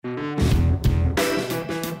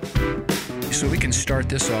So we can start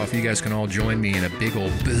this off. You guys can all join me in a big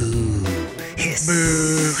old boo. Hiss.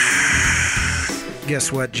 Boo.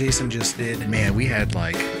 Guess what Jason just did? Man, we had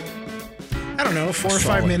like, I don't know, 4 or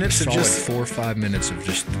 5 minutes of just 4 or 5 minutes of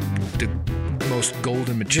just the most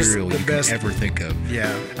golden material you can ever think of.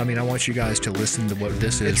 Yeah. I mean, I want you guys to listen to what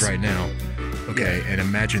this is right now. Okay, Yeah. and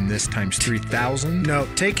imagine this times 3,000. No,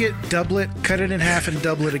 take it, double it, cut it in half, and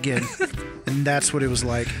double it again. And that's what it was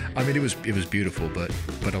like. I mean, it was beautiful, but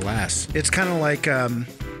alas. It's kind of like,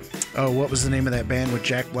 what was the name of that band with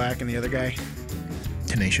Jack Black and the other guy?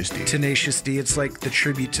 Tenacious D. Tenacious D. It's like the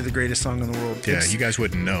tribute to the greatest song in the world. Yeah, you guys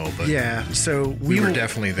wouldn't know, but yeah. So we were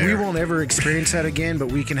definitely there. We won't ever experience that again,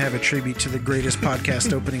 but we can have a tribute to the greatest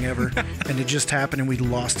podcast opening ever. And it just happened, and we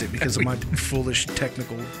lost it because of my foolish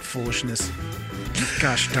technical foolishness.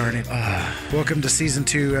 Gosh darn it. Welcome to Season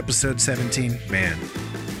 2, Episode 17. Man.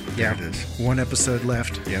 Yeah. There it is. One episode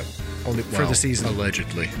left. Yep. Only for the season.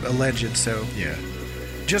 Allegedly. Alleged, so. Yeah.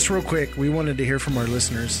 Just real quick, we wanted to hear from our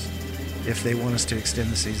listeners if they want us to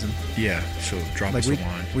extend the season. Yeah, so drop us a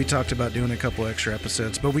line. We talked about doing a couple extra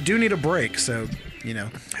episodes, but we do need a break, so,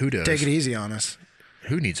 Who does? Take it easy on us.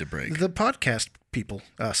 Who needs a break? The podcast people,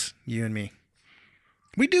 us, you and me.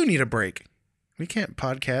 We do need a break. We can't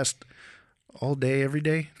podcast all day, every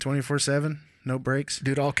day, 24/7, no breaks.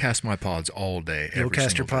 Dude, I'll cast my pods all day. You'll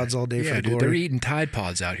cast your pods all day for the dude, glory. they're eating Tide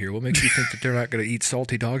Pods out here. What makes you think that they're not going to eat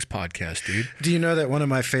Salty Dogs podcast, dude? Do you know that one of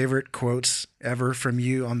my favorite quotes ever from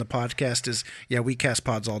you on the podcast is, we cast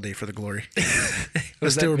pods all day for the glory. I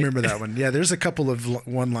still remember that one. Yeah, there's a couple of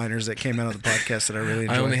one-liners that came out of the podcast that I really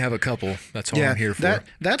enjoy. I only have a couple. That's all I'm here for.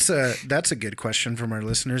 That's a good question from our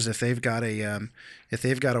listeners. If they've got a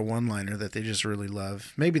one-liner that they just really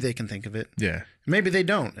love, maybe they can think of it. Yeah. Maybe they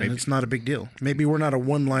don't, and it's not a big deal. Maybe we're not a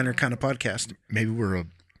one-liner kind of podcast. Maybe we're a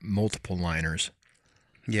multiple liners.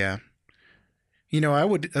 Yeah. I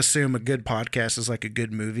would assume a good podcast is like a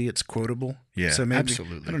good movie. It's quotable. Yeah, so maybe,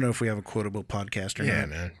 absolutely. I don't know if we have a quotable podcast or not. Yeah,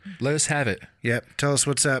 man. Let us have it. Yep. Tell us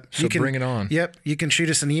what's up. So bring it on. Yep. You can shoot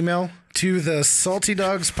us an email to the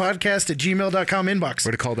saltydogspodcast@gmail.com inbox.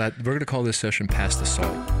 We're going to call this session Pass the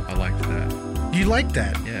Salt. I liked that. You like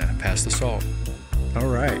that? Yeah, Pass the Salt. All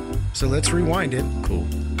right. So let's rewind it. Cool.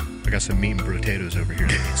 I got some meat and potatoes over here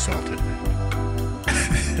that need salted.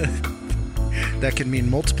 That can mean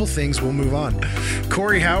multiple things. We'll move on.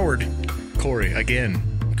 Corey Howard. Corey, again.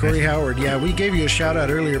 Corey Howard. Yeah, we gave you a shout out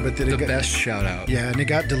earlier, but the best shout out. Yeah, and it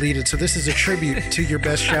got deleted. So this is a tribute to your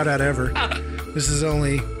best shout out ever. This is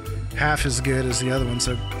only half as good as the other one.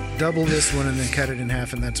 So double this one and then cut it in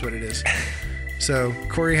half, and that's what it is. So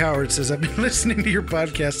Corey Howard says, I've been listening to your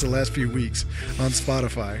podcast the last few weeks on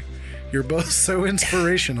Spotify. You're both so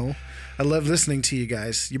inspirational. I love listening to you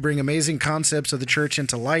guys. You bring amazing concepts of the church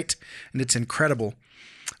into light, and it's incredible.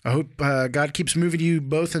 I hope God keeps moving you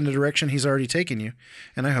both in the direction he's already taken you.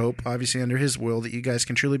 And I hope, obviously under his will, that you guys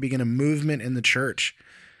can truly begin a movement in the church.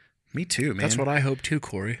 Me too, man. That's what I hope too,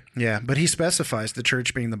 Corey. Yeah, but he specifies the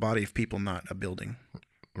church being the body of people, not a building.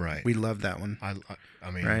 Right. We love that one.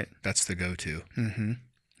 I mean, right? That's the go-to. Mm-hmm.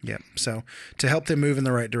 Yep. So to help them move in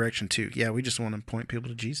the right direction too. Yeah, we just want to point people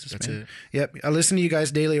to Jesus. That's man. it. Yep. I listen to you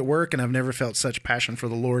guys daily at work, and I've never felt such passion for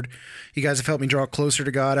the Lord. You guys have helped me draw closer to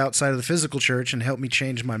God outside of the physical church and helped me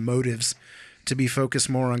change my motives to be focused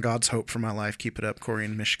more on God's hope for my life. Keep it up, Corey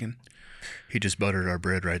in Michigan. He just buttered our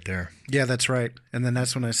bread right there. Yeah, that's right. And then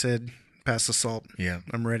that's when I said, pass the salt. Yeah.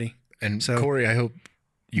 I'm ready. And so, Corey, I hope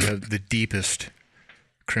you have the deepest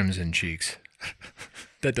crimson cheeks.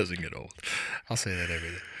 That doesn't get old. I'll say that every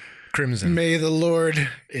day. Crimson. May the Lord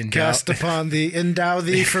endow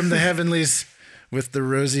thee from the heavenlies with the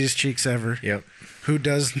rosiest cheeks ever. Yep. Who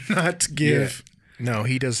does not give. Yeah. No,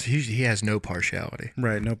 he does. He has no partiality.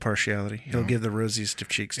 Right, no partiality. He'll give the rosiest of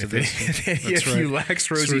cheeks to this. If you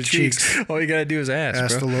lacks rosy cheeks, all you got to do is ask.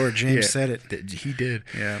 Ask the Lord. James said it. He did.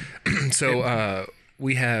 Yeah. So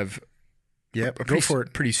we have a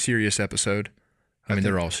pretty serious episode. I mean,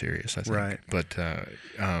 they're all serious, I think. Right. But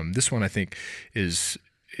this one, I think, it's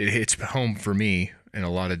home for me in a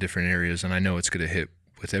lot of different areas, and I know it's going to hit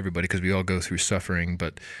with everybody because we all go through suffering.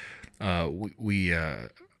 But I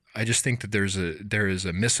just think that there is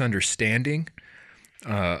a misunderstanding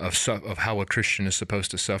of how a Christian is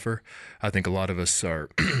supposed to suffer. I think a lot of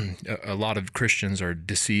Christians are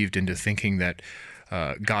deceived into thinking that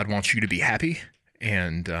God wants you to be happy.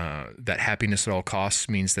 And that happiness at all costs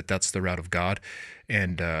means that that's the route of God.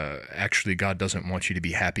 And actually, God doesn't want you to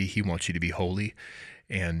be happy. He wants you to be holy.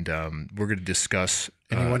 And we're going to discuss...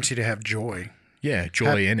 And he wants you to have joy. Yeah,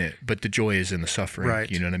 joy in it, but the joy is in the suffering. Right.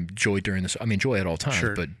 You know what I mean? Joy during this. I mean, joy at all times,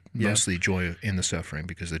 Sure. but Yeah. mostly joy in the suffering,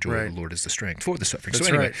 because the joy Right. of the Lord is the strength for the suffering. That's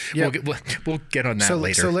So anyway, right. Yeah. we'll get on that So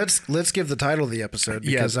later. so let's give the title of the episode,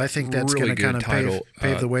 Yeah, because I think that's really going to kind good of pave, title.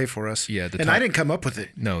 pave the way for us. yeah, the and I didn't come up with it.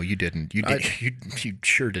 No, you didn't. You did. You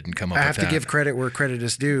sure didn't come up I with have that. to give credit where credit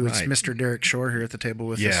is due. It's Right. Mr. Derek Shore here at the table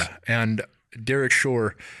with us. Yeah, and Derek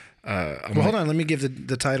Shore. Well, hold on. Let me give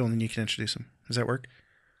the title, and then you can introduce him. Does that work?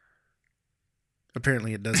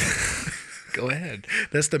 Apparently, it doesn't. Go ahead.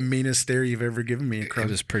 That's the meanest stare you've ever given me It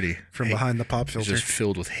was pretty from behind the pop It was filter. just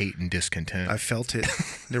filled with hate and discontent. I felt it.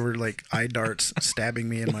 There were like eye darts stabbing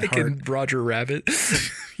me in my like heart. in Roger Rabbit.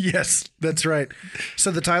 Yes, that's right.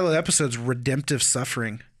 So the title of the episode is Redemptive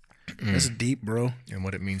Suffering. That's deep, bro, And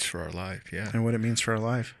what it means for our life. Yeah. and what it means for our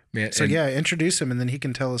life. Man, So and- yeah, introduce him, and then he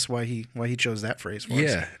can tell us why he chose that phrase for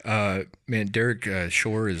us. Yeah, man, Derek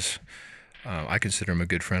Shore is. I consider him a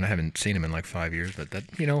good friend. I haven't seen him in like 5 years, but that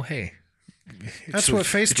hey, That's what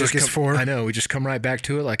Facebook is for. I know. We just come right back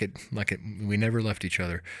to it, like it. We never left each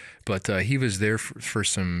other. But he was there for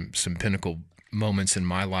some pinnacle moments in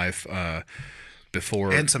my life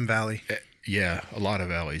before, And some valley. yeah, a lot of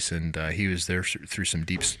valleys, and he was there through some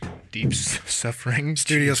deep suffering.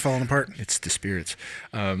 Studio's falling apart. It's the spirits.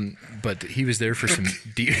 But he was there for some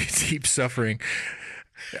deep suffering.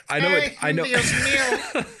 I know it. I know.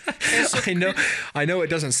 I know. It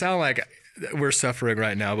doesn't sound like we're suffering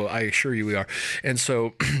right now, but I assure you we are. And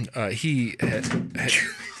so he had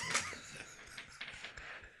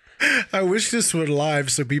I wish this were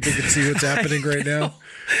live so people could see what's happening right now.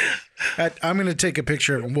 I'm going to take a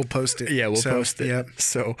picture of it and we'll post it. Yeah, we'll post it. Yep.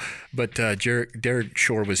 So, but Derek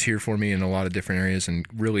Shore was here for me in a lot of different areas, and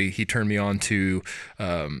really he turned me on to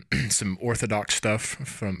some Orthodox stuff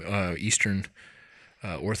from Eastern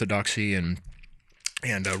Orthodoxy, and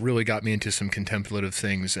really got me into some contemplative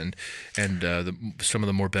things, and some of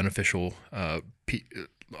the more beneficial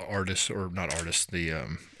artists, or not artists, the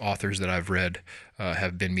authors that I've read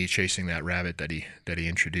have been me chasing that rabbit that he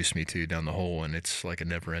introduced me to down the hole, and it's like a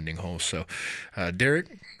never-ending hole. So, Derek,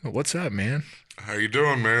 what's up, man? How you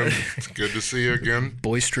doing, man? It's good to see you again.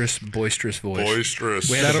 Boisterous voice. Boisterous.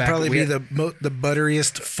 We had That'll back- probably we be had- the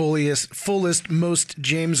butteriest, fullest, most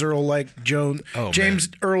James Earl like James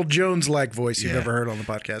Earl Jones like voice you've Yeah. ever heard on the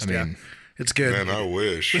podcast. I Yeah, mean- it's good. Man, I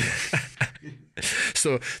wish.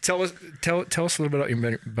 So tell us a little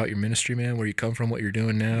bit about your ministry, man. Where you come from, what you're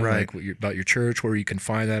doing now, Right. like about your church, where you can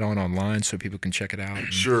find that online so people can check it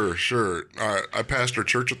out. Sure. I pastor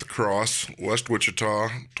Church at the Cross, West Wichita,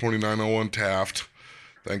 2901 Taft.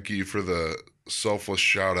 Thank you for the selfless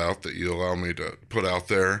shout out that you allow me to put out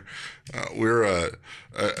there. We're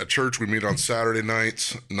a church. We meet on Saturday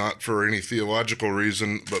nights, not for any theological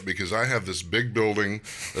reason, but because I have this big building,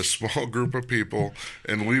 a small group of people,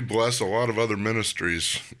 and we bless a lot of other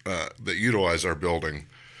ministries that utilize our building.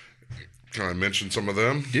 Can I mention some of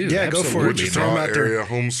them? Dude, Yeah, go for it. absolutely, Just throw 'em man. out there. Area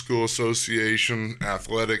Homeschool Association,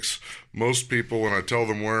 athletics. Most people, when I tell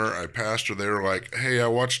them where I pastor, they're like, "Hey, I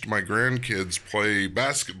watched my grandkids play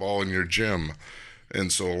basketball in your gym," and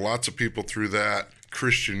so lots of people through that.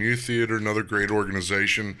 Christian Youth Theater, another great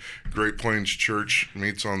organization. Great Plains Church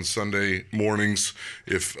meets on Sunday mornings.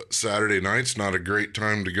 If Saturday night's not a great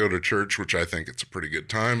time to go to church, which I think it's a pretty good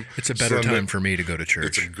time. It's a better time for me to go to church.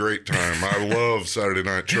 It's a great time. I love Saturday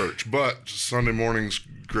night church, but Sunday mornings,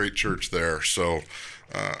 great church there. So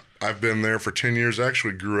I've been there for 10 years.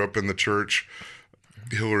 Actually grew up in the church.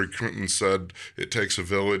 Hillary Clinton said it takes a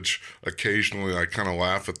village. Occasionally I kind of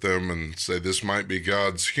laugh at them and say this might be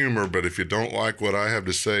God's humor, but if you don't like what I have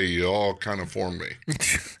to say, you all kind of form me.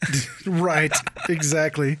 Right,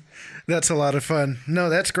 exactly. That's a lot of fun. No,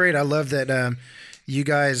 that's great. I love that you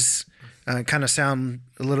guys kind of sound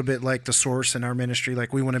a little bit like the source in our ministry.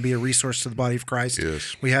 Like we want to be a resource to the body of Christ.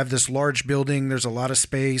 Yes. We have this large building. There's a lot of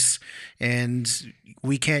space, and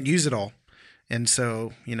we can't use it all. And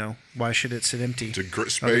so, why should it sit empty?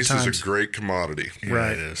 Space is times. a great commodity.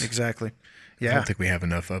 Right, it is. exactly. I Yeah, don't think we have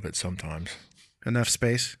enough of it sometimes. enough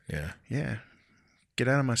space. Yeah. Yeah. Get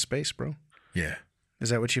out of my space, bro. Yeah.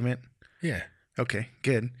 Is that what you meant? Yeah. Okay,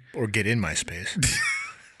 good. Or get in my space.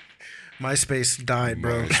 MySpace died,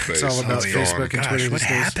 bro. MySpace. It's all about Oh, yeah. Facebook and Gosh, Twitter what these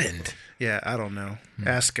days. happened? Yeah, I don't know.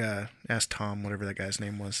 Ask Tom, whatever that guy's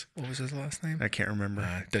name was. What was his last name? I can't remember.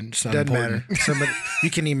 It's not Doesn't important. matter. Somebody,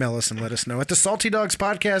 you can email us and let us know at the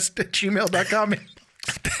saltydogspodcast@gmail.com.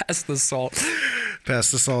 Pass the salt.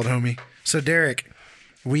 Pass the salt, homie. So Derek,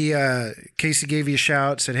 Casey gave you a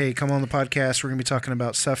shout, said, "Hey, come on the podcast. We're gonna be talking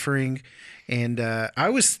about suffering." And I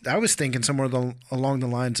was thinking somewhere along the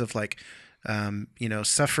lines of like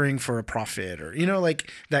suffering for a profit, or,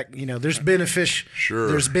 like that, there's benefit. Sure.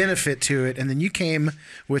 There's benefit to it. And then you came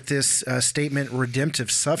with this statement,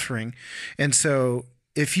 redemptive suffering. And so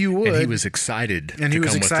if you would, and he was excited. And he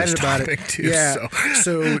was excited about it too. Yeah.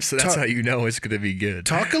 So that's how you know it's going to be good.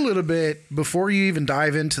 Talk a little bit before you even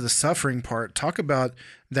dive into the suffering part. Talk about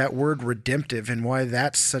that word redemptive and why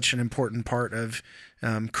that's such an important part of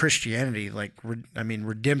Christianity. Like,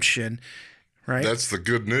 redemption, right? That's the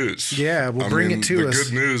good news. Yeah, bring it to us. The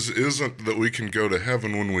good news isn't that we can go to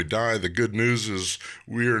heaven when we die. The good news is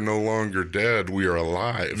we are no longer dead. We are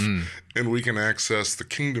alive, and we can access the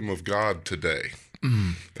kingdom of God today.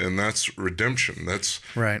 And that's redemption. That's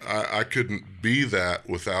right. I couldn't be that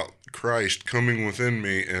without Christ coming within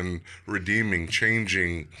me and redeeming,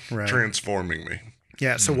 changing, transforming me.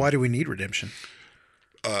 Yeah. So why do we need redemption?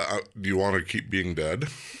 Do you want to keep being dead?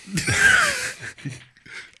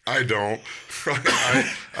 I don't.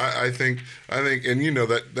 I think, and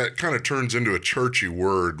that kind of turns into a churchy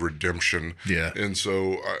word, redemption. Yeah. And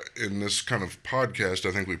so, in this kind of podcast,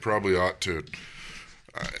 I think we probably ought to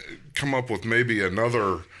come up with maybe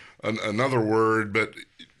another word, but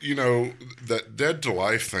that dead to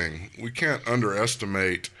life thing, we can't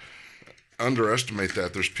underestimate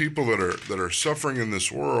that. There's people that are suffering in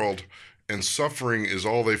this world, and suffering is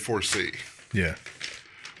all they foresee. Yeah.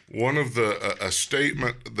 One of a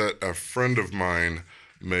statement that a friend of mine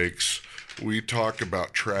makes, we talk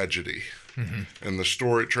about tragedy. And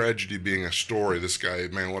the tragedy being a story. This guy,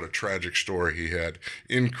 man, what a tragic story he had.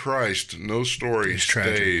 In Christ, no story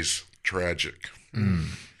stays tragic.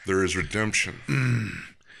 There is redemption.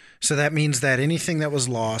 So that means that anything that was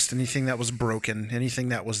lost, anything that was broken, anything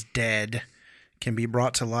that was dead can be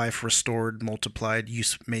brought to life, restored, multiplied,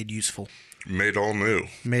 made useful. Made all new.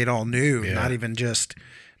 Made all new. Yeah.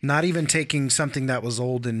 Not even taking something that was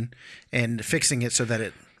old and fixing it so that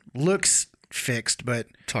it looks fixed, but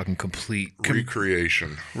talking complete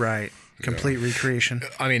recreation. Right. Complete recreation.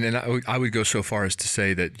 I mean, and I would go so far as to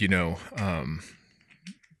say that,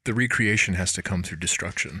 the recreation has to come through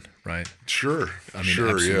destruction, right? Sure. I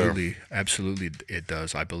mean, absolutely it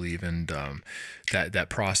does, I believe. And that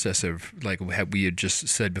process of, like we had just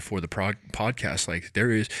said before the podcast, like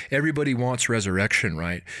everybody wants resurrection,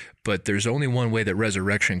 right? But there's only one way that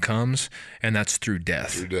resurrection comes, and that's through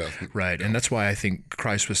death. Through death. Right. And that's why I think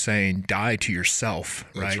Christ was saying, die to yourself,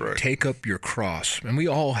 right? That's right. Take up your cross. And we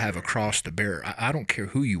all have a cross to bear. I don't care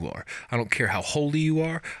who you are. I don't care how holy you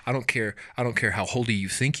are. I don't care how holy you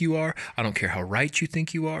think you are. I don't care how right you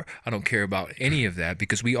think you are. I don't care about any of that,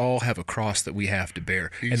 because we all have a cross that we have to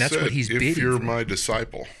bear. And that's what he's bidding if you're for. my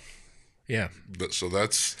disciple. Yeah. So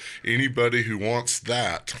that's anybody who wants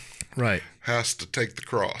that. Right. Has to take the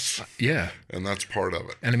cross. Yeah. And that's part of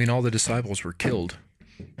it. And I mean, all the disciples were killed.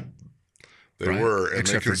 They right? were. And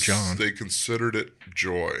except for John. They considered it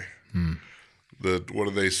joy. What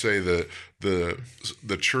do they say? The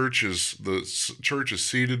church is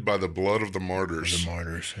seated by the blood of the martyrs. The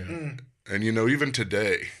martyrs, yeah. And even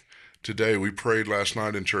today we prayed last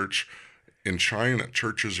night in church. In China,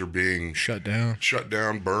 churches are being shut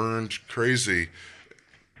down, burned, crazy.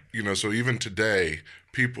 So even today,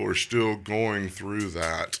 people are still going through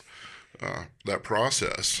that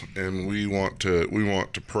process, and we want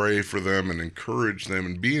to pray for them and encourage them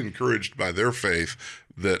and be encouraged by their faith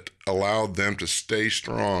that allowed them to stay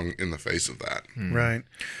strong in the face of that. Right.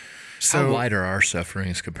 So how light are our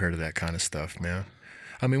sufferings compared to that kind of stuff, man?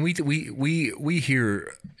 I mean, we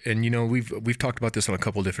hear, and we've talked about this on a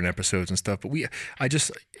couple of different episodes and stuff, but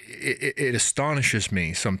it astonishes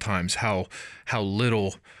me sometimes how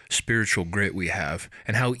little spiritual grit we have,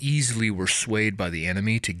 and how easily we're swayed by the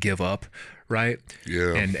enemy to give up, right?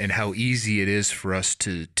 Yeah. And how easy it is for us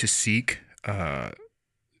to seek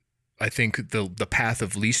I think the path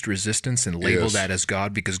of least resistance and label that as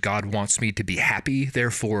God, because God wants me to be happy.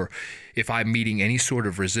 Therefore, if I'm meeting any sort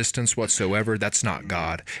of resistance whatsoever, that's not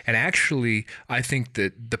God. And actually, I think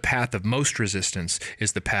that the path of most resistance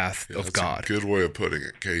is the path of God. That's a good way of putting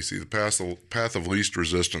it, Casey. The path of least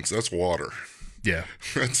resistance, that's water. Yeah.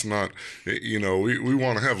 That's not, we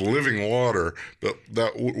want to have living water, but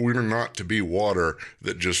that we're not to be water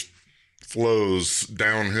that just flows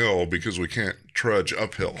downhill because we can't trudge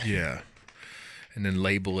uphill. Yeah. And then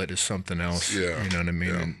label it as something else. Yeah. You know what I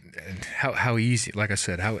mean? Yeah. And how easy, like I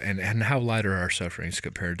said, how light are our sufferings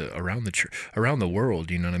compared to around the world,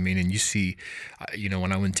 you know what I mean? And you see,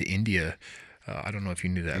 when I went to India, I don't know if you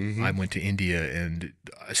knew that. Mm-hmm. I went to India and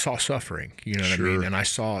I saw suffering, you know what I mean? And I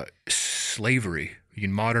saw slavery. You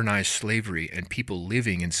can modernize slavery and people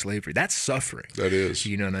living in slavery. That's suffering. That is.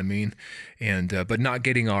 You know what I mean? And but not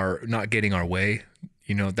getting our way.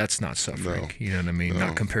 That's not suffering. No. You know what I mean? No.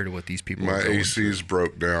 Not compared to what these people My are going ACs through.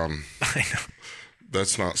 broke down. I know.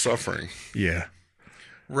 That's not suffering. Yeah.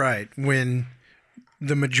 Right. When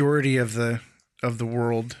the majority of the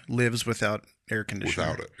world lives without air conditioning.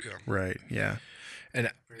 Without it, yeah. Right. Yeah. And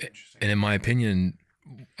in my opinion,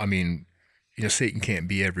 I mean, Satan can't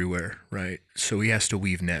be everywhere, right? So he has to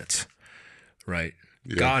weave nets, right?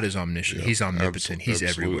 Yeah. God is omniscient. Yeah. He's omnipotent. He's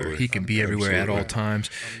everywhere. Absolutely. He can be everywhere at all Absolutely. times.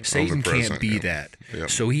 Satan can't Omnipresent, be yeah. that. Yeah.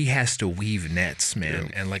 So he has to weave nets, man.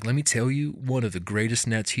 Yeah. And like, let me tell you, one of the greatest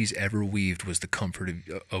nets he's ever weaved was the comfort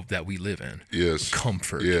of that we live in. Yes.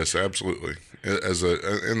 Comfort. Yes, absolutely.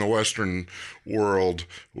 In the Western world,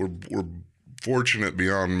 we're fortunate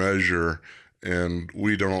beyond measure, and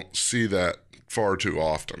we don't see that far too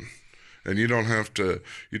often. And you don't have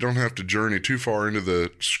to journey too far into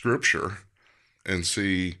the Scripture and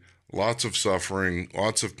see lots of suffering,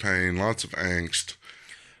 lots of pain, lots of angst,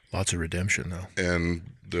 Lots of redemption, though. and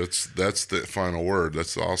that's the final word.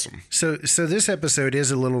 That's awesome. So this episode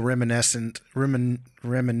is a little reminiscent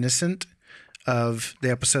of the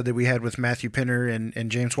episode that we had with Matthew Pinner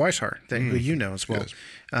and James Weishart, who you know as well.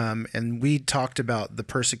 Yes. And we talked about the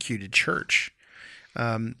persecuted church.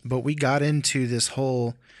 But we got into this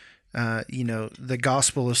whole, the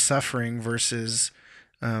gospel of suffering versus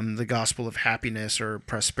the gospel of happiness or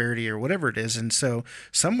prosperity or whatever it is. And so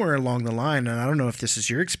somewhere along the line, and I don't know if this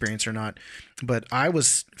is your experience or not, but I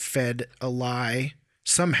was fed a lie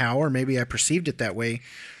somehow, or maybe I perceived it that way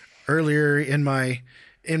earlier in my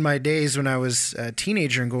days when I was a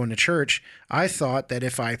teenager and going to church. I thought that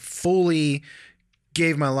if I fully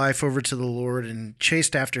gave my life over to the Lord and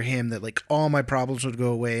chased after him, that like all my problems would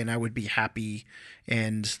go away and I would be happy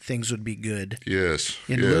and things would be good. Yes.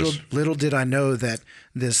 And yes. little did I know that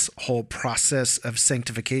this whole process of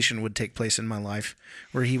sanctification would take place in my life,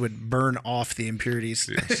 where he would burn off the impurities.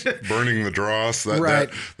 Yes. Burning the dross. Right.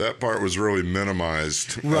 That part was really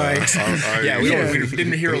minimized. Right. We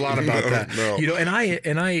didn't hear a lot about that. No.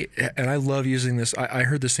 And I love using this. I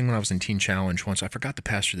heard this thing when I was in Teen Challenge once. I forgot the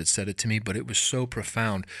pastor that said it to me, but it was so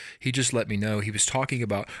profound. He just let me know. He was talking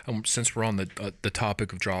about, since we're on the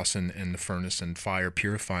topic of dross and the furnace and fire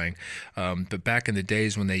purifying, but back in the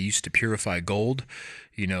days when they used to purify gold,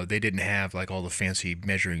 they didn't have like all the fancy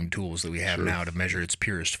measuring tools that we have now to measure its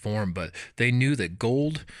purest form, but they knew that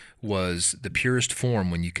gold was the purest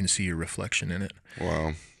form when you can see your reflection in it.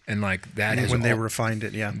 Wow. And like that is When they refined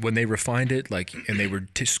it, yeah. when they refined it, like, and they were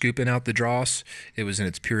scooping out the dross, it was in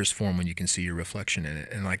its purest form when you can see your reflection in it.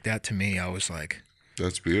 And like that, to me, I was like,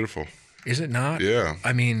 That's beautiful. is it not? Yeah.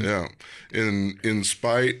 I mean, Yeah. In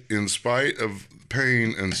spite of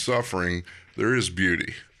pain and suffering, there is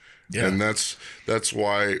beauty. Yeah. And that's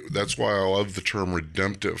why I love the term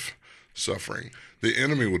redemptive suffering. The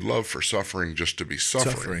enemy would love for suffering just to be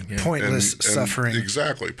suffering. yeah. Pointless suffering.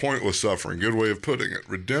 Exactly. Pointless suffering. Good way of putting it.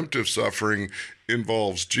 Redemptive suffering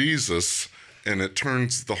involves Jesus, and it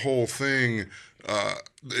turns the whole thing,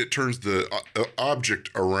 it turns the object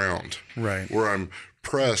around. Right. Where I'm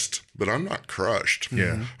pressed, but I'm not crushed.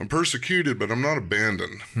 Yeah. I'm persecuted, but I'm not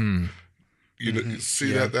abandoned.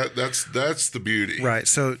 See that's the beauty. Right.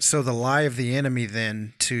 So the lie of the enemy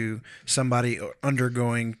then to somebody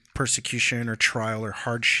undergoing persecution or trial or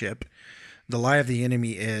hardship, the lie of the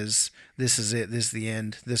enemy is, this is it. This is the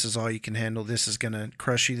end. This is all you can handle. This is going to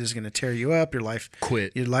crush you. This is going to tear you up. Your life.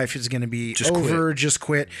 Quit. Your life is going to be Just over. quit. Just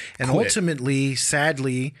quit. And Quit. ultimately,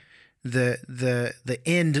 sadly, the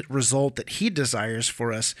end result that he desires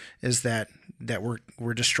for us is that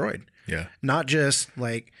we're destroyed. Yeah. Not just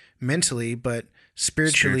like mentally, but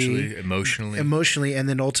spiritually, emotionally, and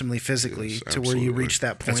then ultimately physically, Yes, to where you absolutely. reach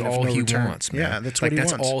that point That's of all no he return. wants, man. Yeah, that's like what he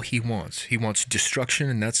that's wants. all he wants. He wants destruction,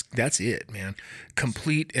 and that's it, man.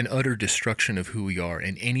 Complete and utter destruction of who we are,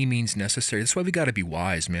 and any means necessary. That's why we got to be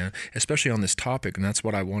wise, man, especially on this topic. And that's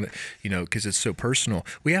what I want to, because it's so personal.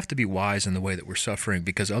 We have to be wise in the way that we're suffering,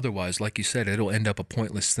 because otherwise, like you said, it'll end up a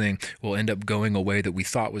pointless thing. We'll end up going a way that we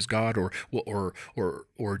thought was God, or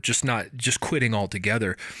just quitting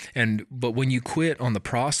altogether. But when you quit on the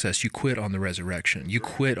process, you quit on the resurrection. You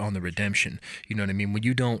quit on the redemption. You know what I mean? When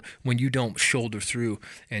you don't shoulder through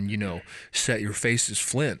and set your face as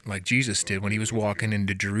flint like Jesus did when he was walking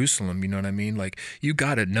into Jerusalem. You know what I mean? Like, you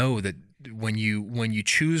got to know that when you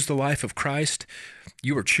choose the life of Christ,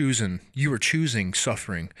 you are choosing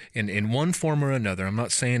suffering in one form or another. I'm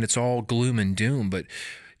not saying it's all gloom and doom, but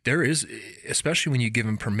there is, especially when you give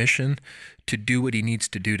him permission to do what he needs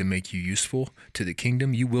to do to make you useful to the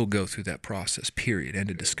kingdom, you will go through that process, period. End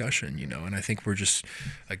of discussion, And I think we're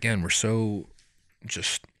so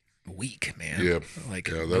just weak, man. Yeah. Like,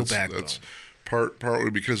 Yeah, no backbone. that's partly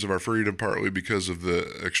because of our freedom, partly because of the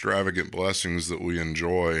extravagant blessings that we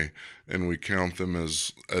enjoy, and we count them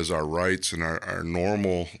as our rights and our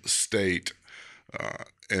normal state.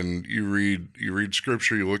 And you read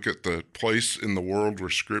Scripture, you look at the place in the world where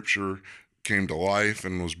Scripture came to life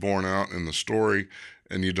and was born out in the story,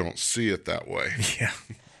 and you don't see it that way. Yeah.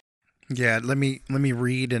 Yeah, let me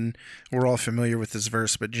read, and we're all familiar with this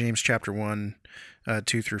verse, but James chapter 1,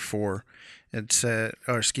 2 through 4. James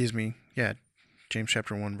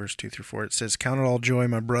chapter 1, verse 2 through 4. It says, "Count it all joy,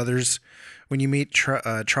 my brothers, when you meet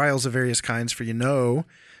trials of various kinds, for you know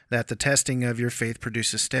that the testing of your faith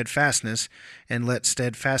produces steadfastness, and let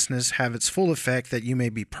steadfastness have its full effect, that you may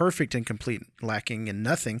be perfect and complete, lacking in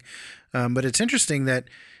nothing." But it's interesting that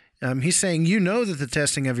he's saying, you know that the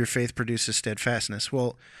testing of your faith produces steadfastness.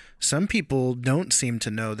 Well, some people don't seem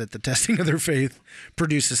to know that the testing of their faith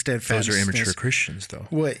produces steadfastness. Those are immature Christians, though.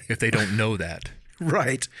 What? If they don't know that.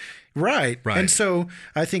 Right. And so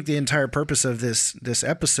I think the entire purpose of this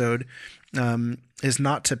episode is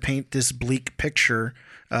not to paint this bleak picture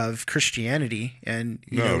of Christianity and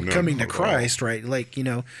coming to Christ, right? Like,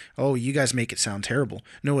 oh, you guys make it sound terrible.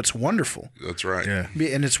 No, it's wonderful. That's right. Yeah.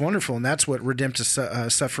 And it's wonderful, and that's what redemptive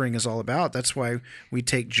suffering is all about. That's why we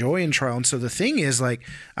take joy in trial. And so the thing is, like,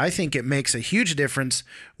 I think it makes a huge difference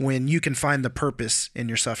when you can find the purpose in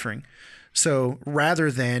your suffering. So rather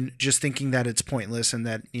than just thinking that it's pointless and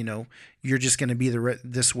that, you're just going to be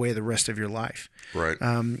this way the rest of your life. Right.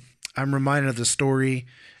 I'm reminded of the story,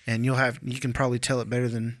 and you can probably tell it better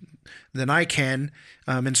than I can,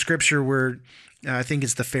 in Scripture, where I think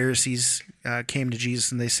it's the Pharisees came to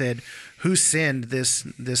Jesus and they said, "Who sinned, this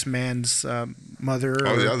man's mother?"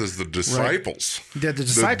 There's the disciples. Right. The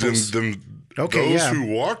disciples. Those who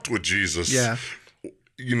walked with Jesus. Yeah.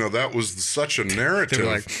 That was such a narrative. They're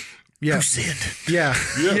like, yeah. who sinned? Yeah.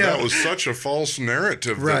 That was such a false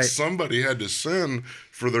narrative Right. that somebody had to sin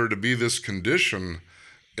for there to be this condition.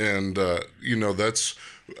 And, that's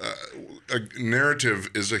a narrative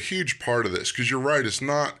is a huge part of this, because you're right. It's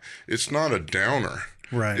not a downer.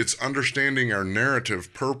 Right. It's understanding our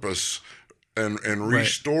narrative purpose and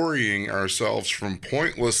restoring ourselves from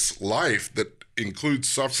pointless life that includes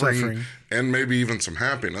suffering and maybe even some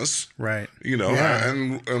happiness. Right.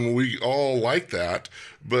 And we all like that,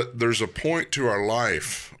 but there's a point to our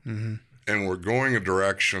life. Mm-hmm. And we're going a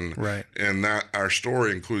direction, right? And that our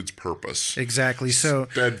story includes purpose. Exactly. So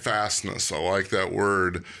steadfastness. I like that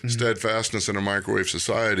word. Mm-hmm. Steadfastness in a microwave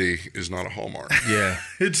society is not a hallmark. Yeah,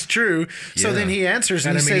 it's true. Yeah. So then he answers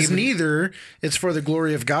and he says, "Neither. It's for the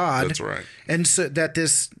glory of God." That's right. And so that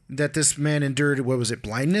this man endured, what was it?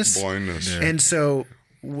 Blindness. Yeah. And so.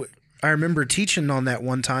 I remember teaching on that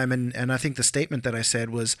one time, and I think the statement that I said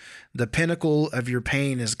was, the pinnacle of your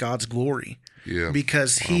pain is God's glory. Yeah.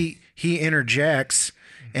 Because he interjects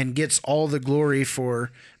and gets all the glory for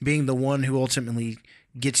being the one who ultimately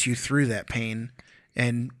gets you through that pain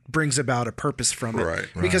and brings about a purpose from it. Right.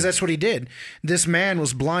 Because that's what he did. This man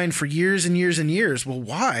was blind for years and years and years. Well,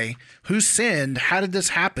 why? Who sinned? How did this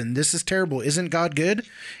happen? This is terrible. Isn't God good?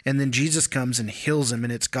 And then Jesus comes and heals him,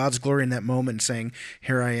 and it's God's glory in that moment saying,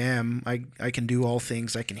 "Here I am. I can do all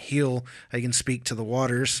things. I can heal. I can speak to the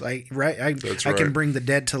waters. I can bring the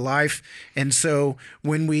dead to life." And so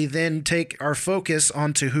when we then take our focus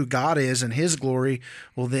onto who God is and his glory,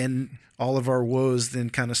 well, then all of our woes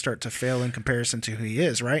then kind of start to fail in comparison to who he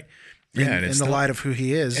is, right? In the light of who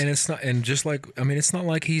he is. And it's not, and just like, it's not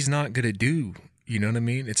like he's not going to do, you know what I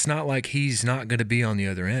mean? It's not like he's not going to be on the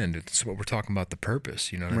other end. It's what we're talking about, the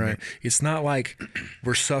purpose, you know what I mean? It's not like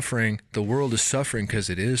we're suffering, the world is suffering because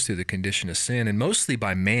it is through the condition of sin, and mostly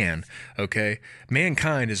by man, okay?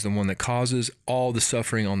 Mankind is the one that causes all the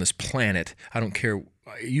suffering on this planet. I don't care.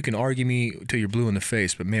 You can argue me till you're blue in the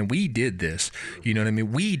face, but man, we did this. You know what I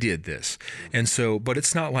mean? We did this. And so, but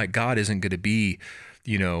it's not like God isn't going to be,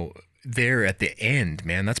 there at the end,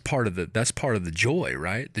 man. That's part of the joy,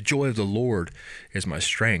 right? The joy of the Lord is my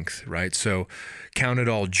strength, right? So count it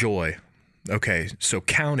all joy. Okay, so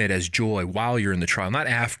count it as joy while you're in the trial, not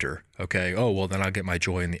after. Okay, oh, well, then I'll get my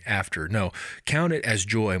joy in the after. No, count it as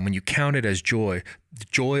joy. And when you count it as joy, the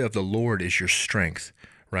joy of the Lord is your strength,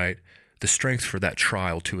 right? The strength for that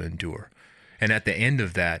trial to endure. And at the end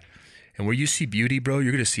of that, and where you see beauty, bro,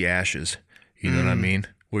 you're going to see ashes. You know what I mean?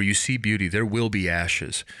 Where you see beauty, there will be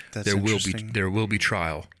ashes. There will be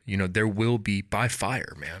trial. There will be by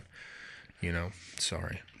fire, man.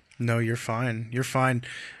 Sorry. No, you're fine. You're fine.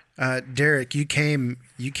 Derek, you came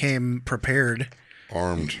prepared.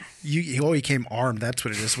 Armed. You came armed. That's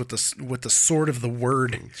what it is, with the sword of the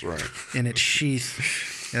word. That's right. In its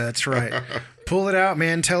sheath. Yeah, that's right. Pull it out,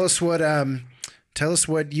 man. Tell us what tell us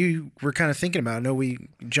what you were kind of thinking about. I know we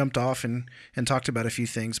jumped off and talked about a few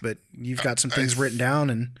things, but you've got some things written down,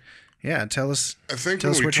 and tell us. I think tell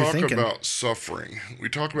when us we what you're talk thinking. about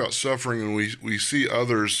suffering, and we see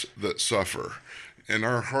others that suffer, and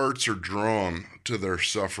our hearts are drawn to their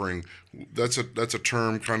suffering. That's a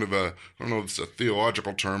term, kind of I don't know if it's a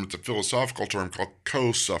theological term, it's a philosophical term called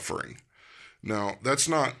co-suffering. Now, that's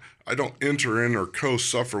not, I don't enter in or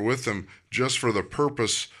co-suffer with them just for the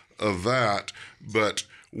purpose of that, but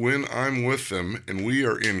when I'm with them and we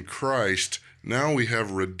are in Christ, now we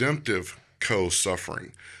have redemptive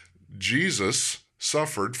co-suffering. Jesus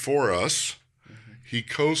suffered for us. He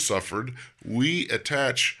co-suffered. We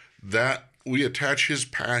attach his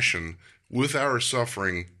passion with our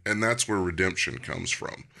suffering, and that's where redemption comes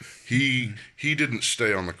from. He didn't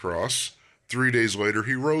stay on the cross. 3 days later,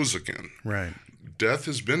 he rose again. Right. Death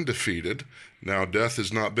has been defeated. Now death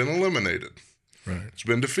has not been eliminated. Right. It's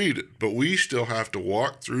been defeated. But we still have to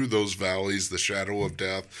walk through those valleys, the shadow of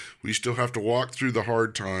death. We still have to walk through the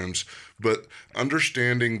hard times. But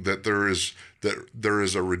understanding that there is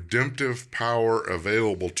a redemptive power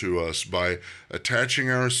available to us by attaching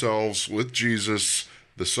ourselves with Jesus,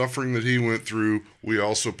 the suffering that he went through, we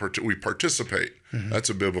also we participate. That's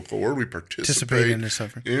a biblical word. We participate in his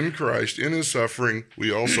suffering. In Christ, in his suffering.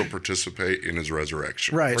 We also participate in his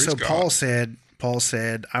resurrection. Right. Praise So God. Paul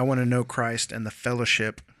said, I want to know Christ and the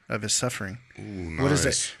fellowship of his suffering. Ooh, nice. What is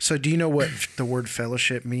it? So do you know what the word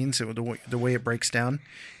fellowship means? The way it breaks down?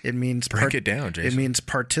 It means Break it down, Jason. It means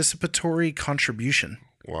participatory contribution.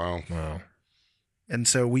 Wow. And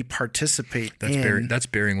so we participate That's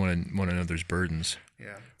bearing one another's burdens.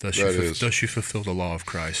 Yeah. Thus you fulfill the law of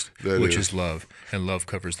Christ, which is love, and love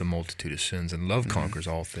covers the multitude of sins, and love conquers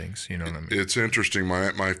all things. You know what I mean? It's interesting.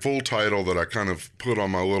 My full title that I kind of put on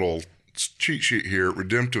my little cheat sheet here: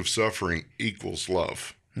 Redemptive Suffering equals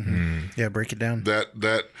love. Yeah, break it down.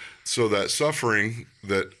 So that suffering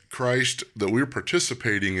that Christ, that we're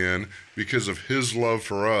participating in because of his love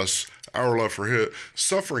for us, our love for his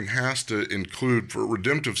suffering has to include, for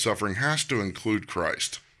redemptive suffering has to include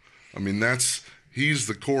Christ. I mean, he's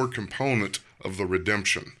the core component of the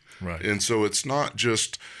redemption. Right. And so it's not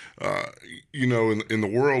just, in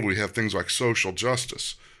the world we have things like social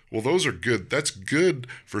justice. Well, those are good. That's good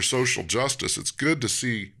for social justice. It's good to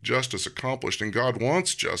see justice accomplished, and God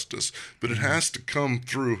wants justice, but it has to come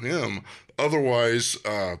through him. Otherwise,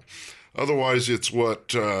 it's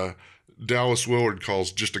what Dallas Willard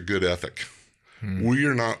calls just a good ethic. We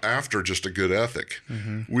are not after just a good ethic.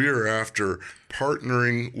 We are after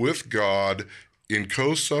partnering with God in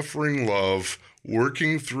co-suffering love,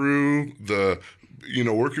 working through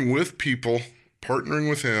working with people, partnering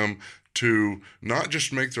with him to not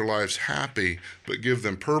just make their lives happy, but give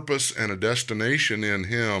them purpose and a destination in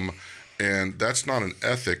him. And that's not an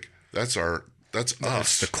ethic. That's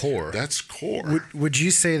us. The core. That's core. Would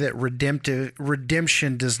you say that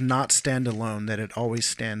redemption does not stand alone, that it always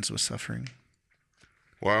stands with suffering?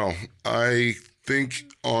 Wow. I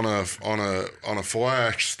think on a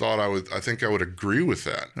flash thought I think I would agree with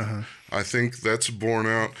that. I think that's borne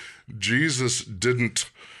out. Jesus didn't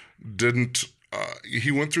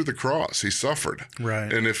he went through the cross. He suffered.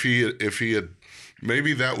 Right. And if he had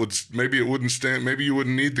maybe it wouldn't stand, maybe you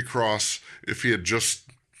wouldn't need the cross if he had just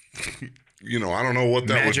I don't know what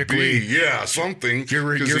that magically would be. Yeah, something.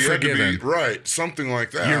 You're forgiven. Right, something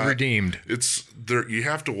like that. You're redeemed. It's there. You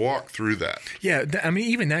have to walk through that. Yeah,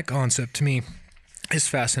 even that concept to me is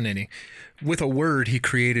fascinating. With a word, he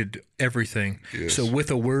created everything. Yes. So with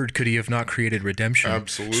a word, could he have not created redemption?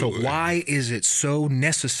 Absolutely. So why is it so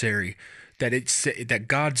necessary that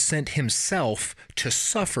God sent himself to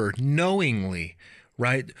suffer knowingly,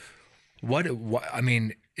 right? What I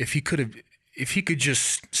mean, if he could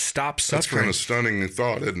just stop suffering. That's kind of stunning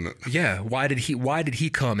thought, isn't it? Yeah. Why did he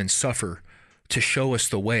come and suffer? To show us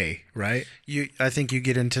the way, right? I think you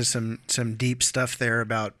get into some deep stuff there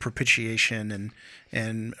about propitiation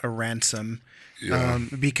and a ransom,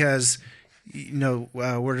 because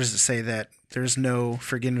where does it say that there's no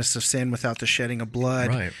forgiveness of sin without the shedding of blood?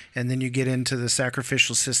 Right. And then you get into the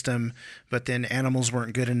sacrificial system, but then animals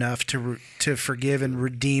weren't good enough to forgive and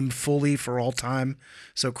redeem fully for all time.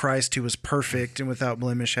 So Christ, who was perfect and without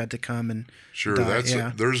blemish, had to come and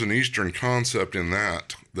die. There's an Eastern concept in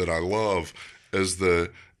that I love. As the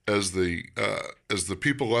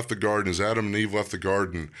people left the garden, as Adam and Eve left the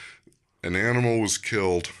garden, an animal was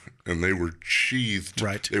killed and they were sheathed.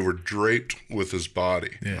 Right. They were draped with his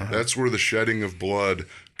body. Yeah. That's where the shedding of blood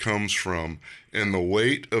comes from. And the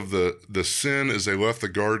weight of the sin as they left the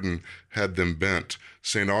garden had them bent.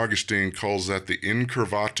 St. Augustine calls that the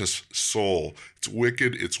incurvatus soul. It's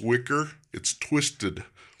wicked, it's wicker, it's twisted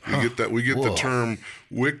We get the term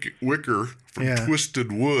wicker from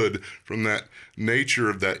twisted wood, from that nature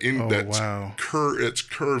of that. It's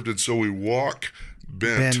curved, and so we walk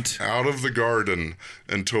bent out of the garden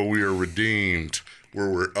until we are redeemed, where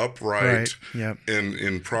we're upright and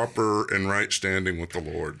in proper and right standing with the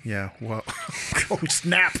Lord. Yeah. Well, oh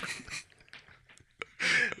snap.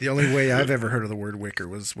 The only way I've ever heard of the word wicker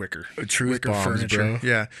was wicker. Truth wicker bombs, furniture. bro.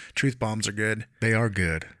 Yeah. Truth bombs are good. They are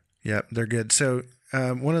good. Yeah, they're good. So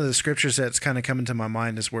one of the scriptures that's kind of coming to my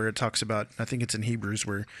mind is where it talks about, I think it's in Hebrews,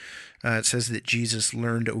 where it says that Jesus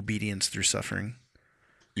learned obedience through suffering.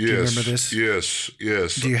 Yes. Do you remember this?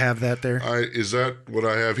 Yes. Do you have that there? Is that what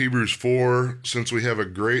I have? Hebrews 4, since we have a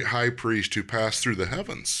great high priest who passed through the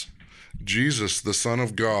heavens, Jesus, the Son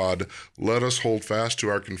of God, let us hold fast to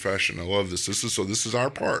our confession. I love this. This is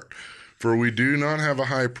our part. For we do not have a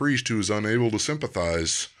high priest who is unable to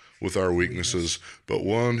sympathize with our weaknesses, but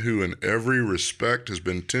one who in every respect has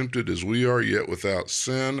been tempted as we are, yet without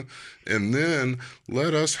sin. And then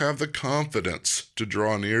let us have the confidence to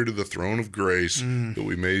draw near to the throne of grace, that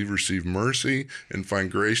we may receive mercy and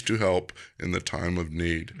find grace to help in the time of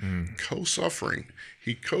need. Co-suffering.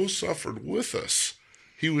 He co-suffered with us.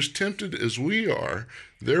 He was tempted as we are.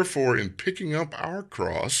 Therefore, in picking up our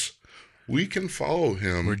cross, we can follow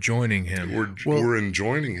him. We're joining him. We're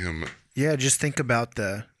enjoining him. Yeah, just think about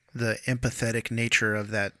the empathetic nature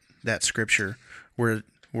of that scripture, where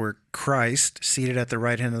Christ, seated at the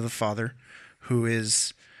right hand of the Father, who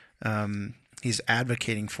is he's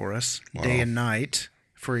advocating for us day and night,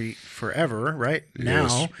 forever, right?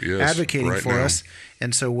 Now, advocating right for now. us.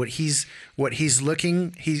 And so he's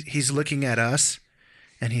looking at us,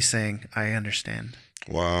 and he's saying, I understand.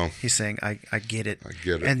 Wow. He's saying, I get it. I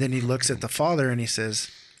get it. And then he looks at the Father and he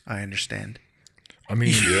says, I understand. I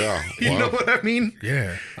mean, Yeah. You know what I mean?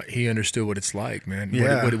 yeah, he understood what it's like, man.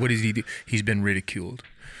 Yeah. What does he do? He's been ridiculed.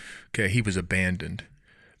 Okay, he was abandoned,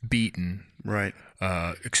 beaten, Right.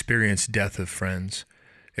 experienced death of friends,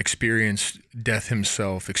 experienced death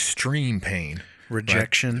himself, extreme pain,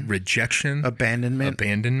 Rejection. rejection,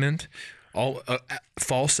 Abandonment. all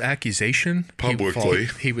false accusation. Publicly.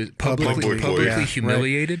 He was publicly Yeah,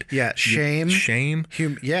 humiliated. right. Yeah, shame.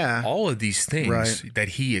 Yeah. All of these things Right. that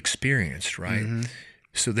he experienced, right?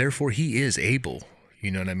 So therefore he is able,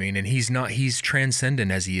 you know what I mean? And he's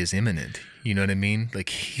transcendent as he is immanent. You know what I mean? Like,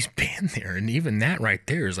 he's been there, and even that right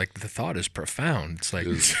there is like, the thought is profound. It's like,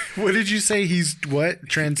 What did you say? He's what?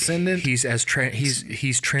 Transcendent? he's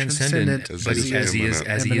transcendent, Transcendent but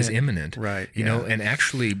as he is immanent. Right, You know, and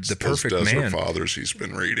actually the Those perfect Desert man. Fathers he's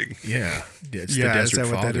been reading. Yeah, it's Yeah, the is Desert that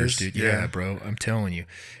what that Fathers, is? dude. Yeah. Yeah, bro, I'm telling you.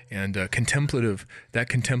 And that contemplative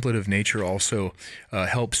nature also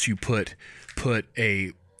helps you put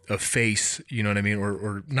a face, you know what I mean,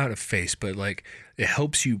 or not a face, but like, it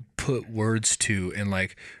helps you put words to, and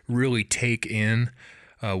like really take in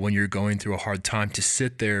when you're going through a hard time, to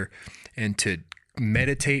sit there and to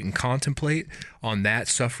meditate and contemplate on that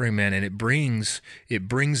suffering, man. And it brings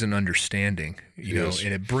an understanding, you know,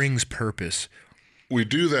 and it brings purpose. We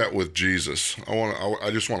do that with Jesus. I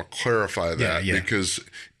just want to clarify that, Yeah. because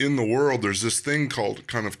in the world there's this thing called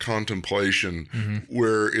kind of contemplation,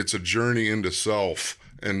 where it's a journey into self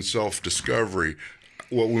and self-discovery.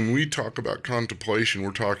 Well, when we talk about contemplation,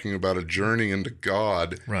 we're talking about a journey into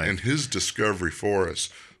God and his discovery for us.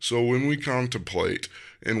 So when we contemplate,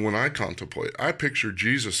 and when I contemplate, I picture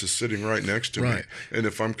Jesus is sitting right next to me. And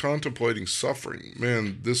if I'm contemplating suffering,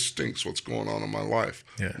 man, this stinks, what's going on in my life.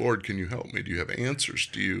 Yeah. Lord, can you help me? Do you have answers?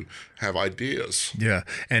 Do you have ideas? Yeah,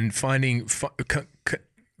 and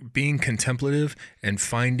being contemplative and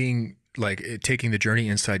finding, like, taking the journey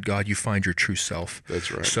inside God, you find your true self.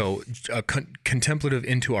 That's right. So contemplative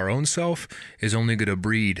into our own self is only going to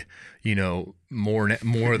breed, you know, more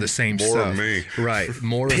of the same More stuff. of me. Right.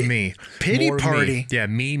 More of me. Pity More of party. me. Yeah.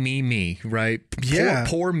 Me. Right. Yeah.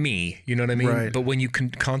 Poor me. You know what I mean? Right. But when you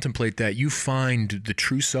contemplate that, you find the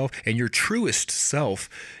true self, and your truest self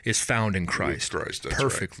is found in Christ. Christ, that's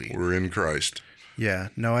perfectly. right. We're in Christ. Yeah.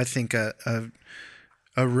 No, I think a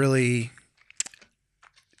really,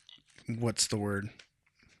 what's the word?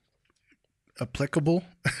 Applicable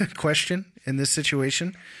question in this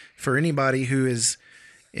situation for anybody who is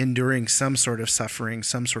enduring some sort of suffering,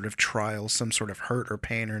 some sort of trial, some sort of hurt or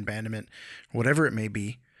pain or abandonment, whatever it may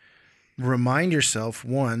be. Remind yourself,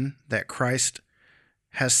 one, that Christ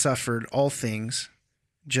has suffered all things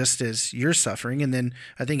just as you're suffering. And then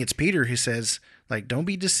I think it's Peter who says, like, don't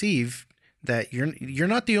be deceived. that you're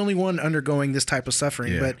not the only one undergoing this type of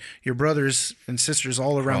suffering, but your brothers and sisters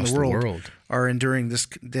all around the world are enduring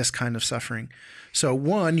this kind of suffering. So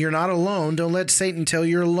one, you're not alone. Don't let Satan tell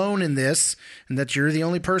you're alone in this and that you're the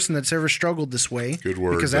only person that's ever struggled this way. Good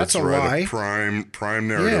word. Because that's a lie. A prime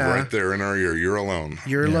narrative right there in our ear. You're alone.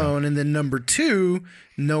 You're alone. And then number two,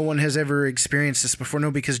 no one has ever experienced this before.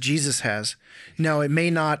 No, because Jesus has. Now, it may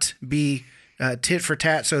not be tit for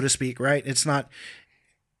tat, so to speak, right? It's not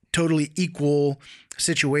totally equal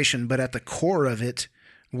situation, but at the core of it,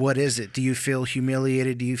 what is it? Do you feel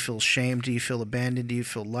humiliated? Do you feel shamed? Do you feel abandoned? Do you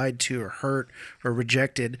feel lied to or hurt or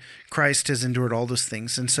rejected? Christ has endured all those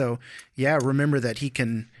things. And so, remember that he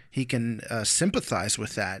can sympathize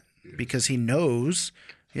with that because he knows,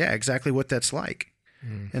 exactly what that's like.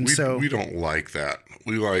 And we don't like that.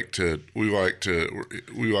 We like to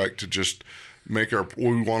just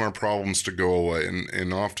we want our problems to go away,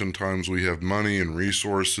 and oftentimes we have money and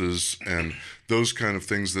resources and those kind of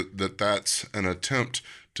things that's an attempt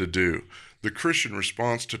to do. The Christian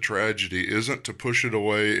response to tragedy isn't to push it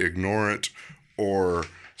away, ignore it, or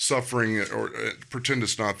suffering it, or pretend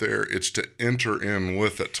it's not there. It's to enter in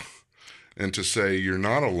with it and to say, you're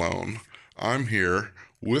not alone. I'm here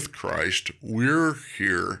with Christ. We're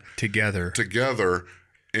here together,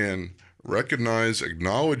 and recognize,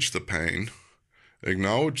 acknowledge the pain,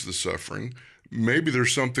 acknowledge the suffering. Maybe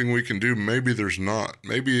there's something we can do. Maybe there's not.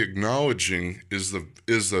 Maybe acknowledging is the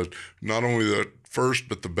not only the first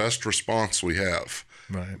but the best response we have.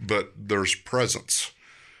 Right. But there's presence,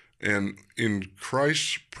 and in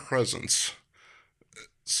Christ's presence,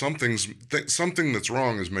 something that's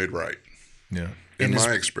wrong is made right. Yeah. In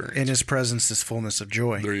my experience, in His presence is fullness of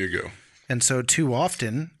joy. There you go. And so too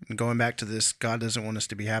often, going back to this, God doesn't want us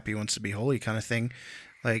to be happy, He wants to be holy kind of thing.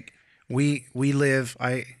 Like we live,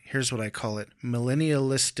 here's what I call it,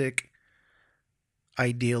 millennialistic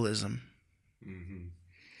idealism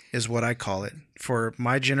is what I call it. For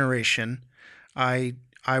my generation, I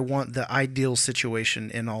want the ideal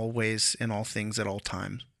situation in all ways, in all things, at all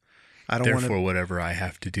times. I don't Therefore, whatever I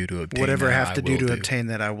have to do to obtain whatever that, I have to do to do. obtain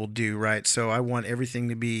that, I will do, right? So I want everything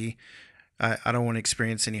to be, I don't want to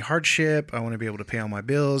experience any hardship. I want to be able to pay all my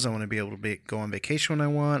bills. I want to be able to go on vacation when I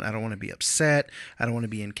want. I don't want to be upset. I don't want to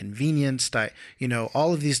be inconvenienced.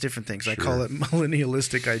 All of these different things. Sure. I call it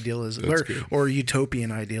millennialistic idealism or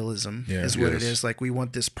utopian idealism is what it is. Like we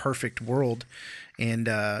want this perfect world.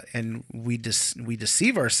 And we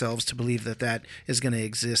deceive ourselves to believe that is going to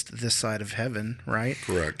exist this side of heaven, right?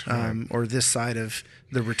 Correct. Or this side of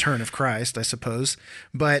the return of Christ, I suppose.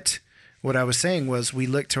 But what I was saying was we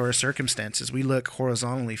look to our circumstances. We look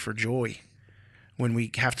horizontally for joy when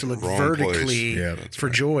we have to look vertically for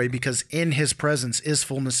joy, because in His presence is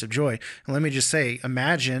fullness of joy. And let me just say,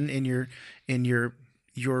 imagine in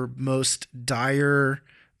your most dire,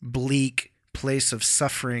 bleak place of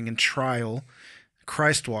suffering and trial,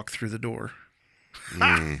 Christ walked through the door.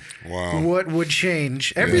 Wow. What would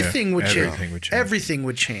change? Everything would change. Everything would change. Everything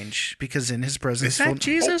would change because in His presence. Is that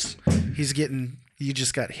Jesus? You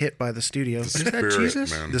just got hit by the studio. Is that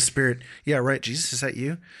Jesus? Man. The Spirit. Yeah, right. Jesus, is that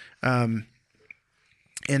you? And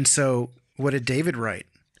so what did David write?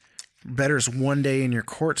 Better is one day in your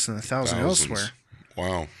courts than 1,000 elsewhere.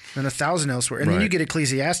 Wow. Than 1,000 elsewhere. And then you get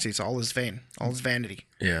Ecclesiastes. All is vain. All is vanity.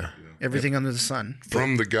 Yeah. Everything under the sun.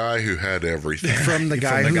 From the guy who had everything. From the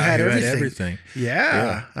guy who had everything.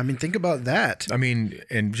 Yeah. I mean, think about that. I mean,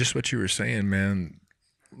 and just what you were saying, man,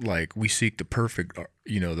 like we seek the perfect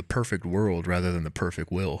world rather than the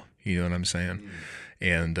perfect will. You know what I'm saying?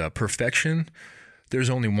 And perfection, there's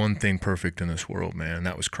only one thing perfect in this world, man, and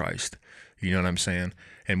that was Christ. You know what I'm saying?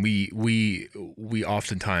 And we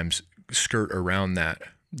oftentimes skirt around that,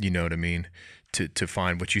 you know what I mean, to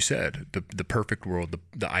find what you said, the perfect world,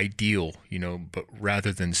 the ideal, but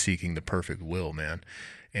rather than seeking the perfect will, man.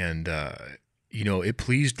 And it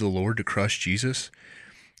pleased the Lord to crush Jesus.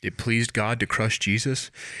 It pleased God to crush Jesus.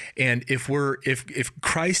 And if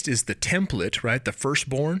Christ is the template, right, the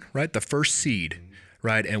firstborn, right, the first seed,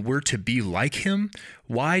 right, and we're to be like Him,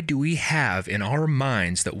 why do we have in our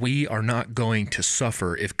minds that we are not going to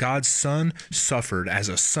suffer? If God's Son suffered as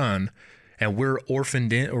a son, and we're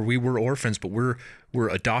orphaned in, or we were orphans, but we're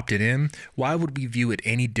adopted in, why would we view it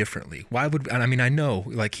any differently? I know,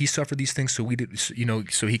 like He suffered these things so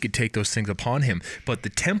so He could take those things upon Him. But the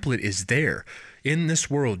template is there. In this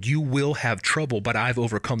world, you will have trouble, but I've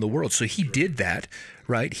overcome the world. So He did that,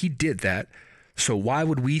 right? He did that. So why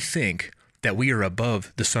would we think that we are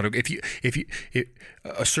above the Son of God? If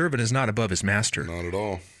a servant is not above his master. Not at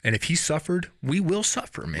all. And if He suffered, we will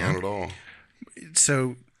suffer, man. Not at all.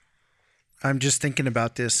 So I'm just thinking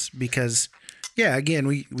about this because, again,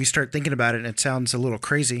 we start thinking about it and it sounds a little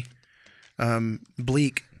crazy.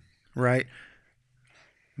 bleak, right?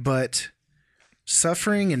 But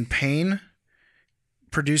suffering and pain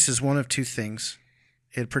produces one of two things.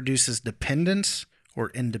 It produces dependence or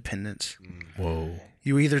independence. Whoa.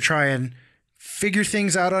 You either try and figure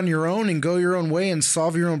things out on your own and go your own way and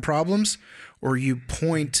solve your own problems, or you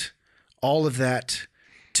point all of that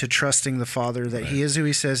to trusting the Father that He is who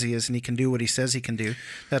He says He is and He can do what He says He can do.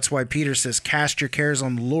 That's why Peter says, cast your cares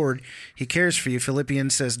on the Lord. He cares for you.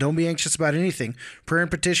 Philippians says, don't be anxious about anything. Prayer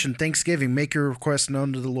and petition, thanksgiving, make your requests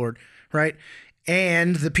known to the Lord, right?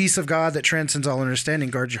 And the peace of God that transcends all understanding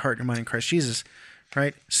guards your heart and your mind in Christ Jesus,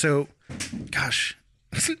 right? So, gosh,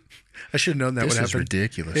 I should have known that would happen. This is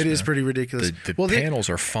ridiculous. It is pretty ridiculous. The panels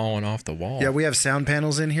are falling off the wall. Yeah, we have sound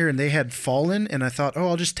panels in here, and they had fallen, and I thought,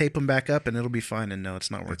 I'll just tape them back up, and it'll be fine. And no, it's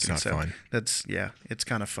not working. It's not fine. It's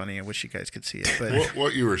kind of funny. I wish you guys could see it. But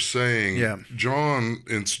what you were saying, in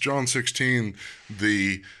John 16,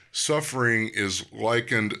 the suffering is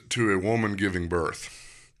likened to a woman giving birth.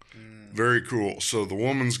 Very cool. So the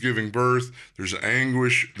woman's giving birth, there's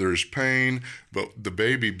anguish, there's pain, but the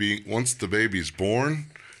baby once the baby's born,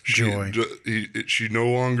 she no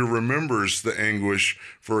longer remembers the anguish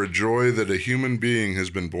for a joy that a human being has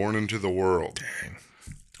been born into the world. Dang.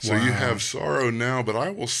 So you have sorrow now, but I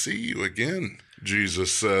will see you again,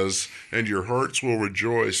 Jesus says, and your hearts will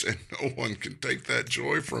rejoice, and no one can take that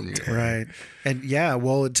joy from you. Right. And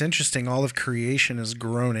it's interesting. All of creation is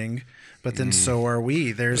groaning, but then so are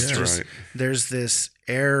we. There's this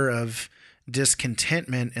air of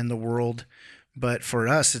discontentment in the world, but for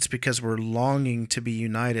us, it's because we're longing to be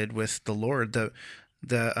united with the Lord.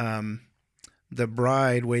 The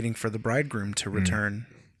bride waiting for the bridegroom to return.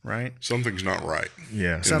 Right? Something's not right.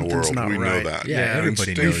 Yeah. In Something's the world. not We right. know that. Yeah,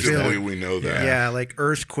 everybody knows Instinctively, that. we know that. Yeah, like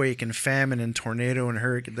earthquake and famine and tornado and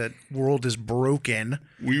hurricane. That world is broken.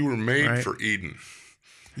 We were made for Eden.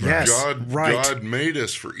 Yes, God made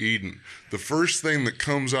us for Eden. The first thing that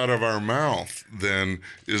comes out of our mouth then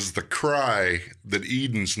is the cry that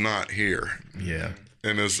Eden's not here. Yeah.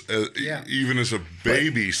 And even as a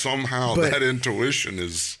baby, somehow that intuition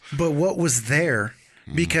is... But what was there?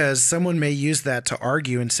 Because someone may use that to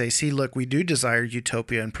argue and say, see, look, we do desire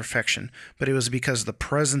utopia and perfection, but it was because the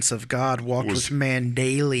presence of God walked with man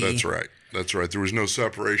daily. That's right. There was no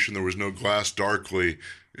separation. There was no glass darkly.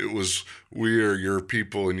 It was, we are your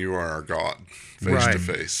people and you are our God, face to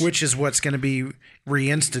face. Which is what's going to be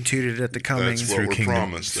reinstituted at the coming. That's what we're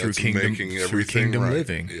promised. That's making everything kingdom right.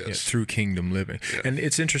 living. Yes. Yeah, through kingdom living. Yeah. And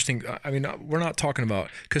it's interesting. I mean, we're not talking about,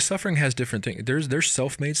 because suffering has different things. There's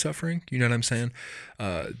self-made suffering. You know what I'm saying?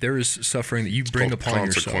 There is suffering that you bring upon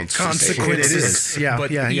yourself. Consequences. It is. Yeah.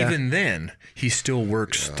 But even then, he still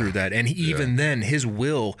works through that. And even then, his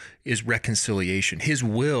will is reconciliation. His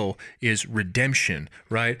will is redemption,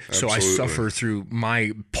 right? Absolutely. So I suffer through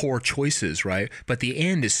my poor choices, right? But the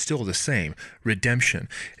end is still the same. Redemption.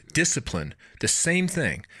 Discipline, the same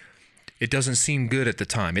thing. It doesn't seem good at the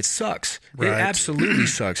time. It sucks. It absolutely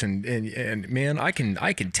sucks. And man, I can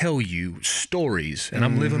tell you stories, and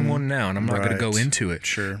I'm living one now, and I'm not going to go into it.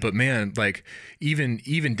 Sure. But man, like even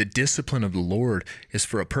the discipline of the Lord is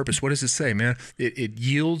for a purpose. What does it say, man? It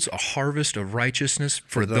yields a harvest of righteousness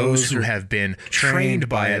for those who have been trained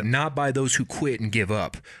by it, not by those who quit and give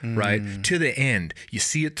up, right? To the end. You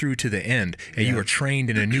see it through to the end, and you are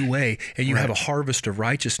trained in a new way, and you have a harvest of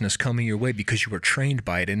righteousness coming your way because you were trained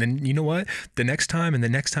by it. And then you know what? The next time and the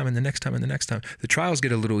next time and the next time and the next time, the trials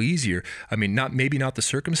get a little easier. I mean, maybe not the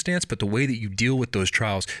circumstance, but the way that you deal with those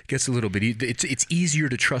trials gets a little bit. It's easier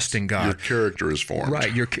to trust in God. Your character is formed,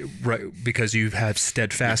 right? Because you have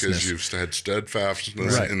steadfastness. Because you've had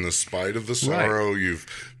steadfastness in the spite of the sorrow. You've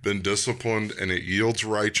been disciplined, and it yields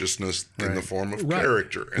righteousness in the form of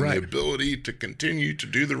character and the ability to continue to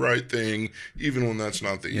do the right thing, even when that's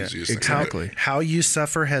not the easiest exactly. thing. How you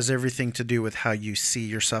suffer has everything to do with how you see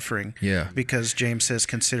your suffering. Yeah. Because James says,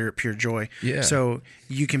 consider it pure joy. Yeah. So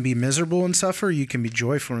you can be miserable and suffer, you can be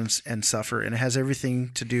joyful and suffer, and it has everything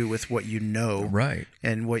to do with what you know. Right.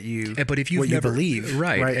 And what you but if you believe.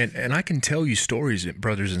 Right. And I can tell you stories,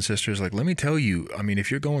 brothers and sisters, like, let me tell you, I mean, if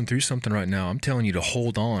you're going through something right now, I'm telling you to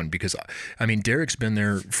hold on, because I mean, Derek's been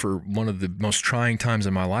there for one of the most trying times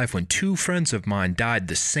in my life when two friends of mine died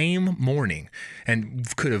the same morning,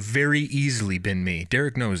 and could have very easily been me.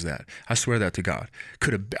 Derek knows that. I swear that to God.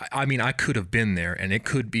 I could have been there, and it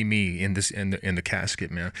could be me in the casket,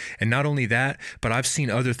 man. And not only that, but I've seen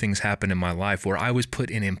other things happen in my life where I was put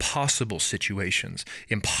in impossible situations,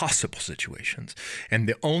 and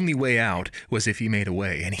the only way out was if he made a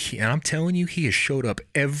way. And I'm telling you, he has showed up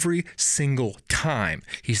every single time.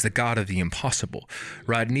 He's the God of the impossible,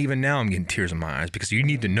 right? And even now I'm getting tears in my eyes because you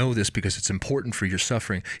need to know this because it's important for your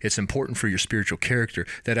suffering. It's important for your spiritual character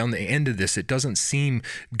that on the end of this, it doesn't seem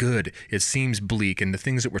good. It seems bleak. And the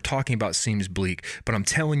things that we're talking about seems bleak. But I'm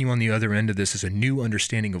telling you on the other end of this is a new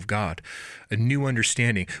understanding of God, a new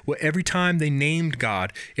understanding. Well, every time they named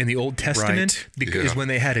God in the Old Testament is when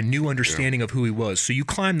they had a new understanding of who he was. So you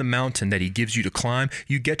climb the mountain that he gives you to climb,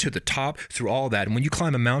 you get to the top through all that. And when you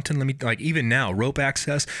climb a mountain, even now, rope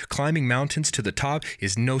access, climbing mountains to the top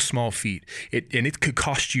is no small feat. It could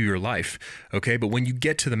cost you your life, okay? But when you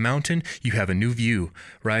get to the mountain, you have a new view,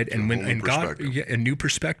 right? And God, a new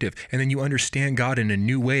perspective. And then you understand God in a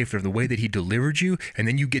new way for the way that he delivered you, and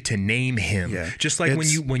then you get to name him. Yeah. Just like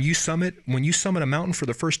when you summit a mountain for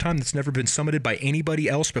the first time that's never been summited by anybody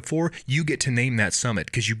else before, you get to name that summit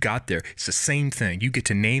because you got there. It's the same thing. You get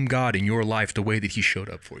to name God in your life the way that he showed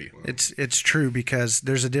up for you. It's true because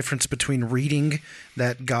there's a difference between reading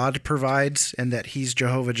that God provides and that he's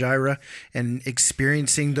Jehovah Jireh and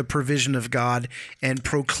experiencing the provision of God and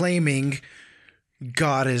proclaiming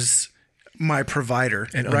God is my provider.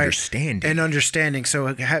 And right? Understanding.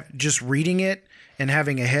 So just reading it and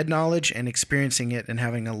having a head knowledge and experiencing it and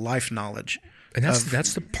having a life knowledge. And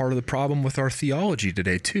that's the part of the problem with our theology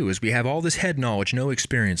today too, is we have all this head knowledge, no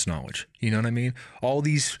experience knowledge. You know what I mean? All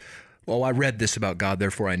these, I read this about God,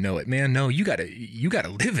 therefore I know it. Man, no, you gotta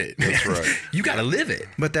live it. Man. That's right. You gotta live it.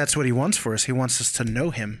 But that's what he wants for us. He wants us to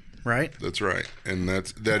know him, right? That's right. And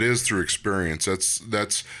that is through experience.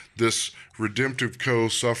 That's this redemptive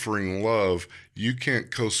co-suffering love. You can't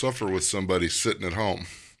co-suffer with somebody sitting at home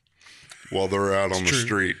while they're out on the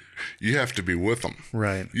street. You have to be with them.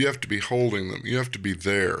 Right. You have to be holding them. You have to be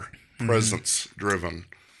there. Presence-driven,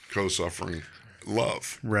 co-suffering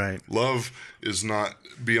love. Right. Love is not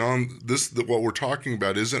beyond this. What we're talking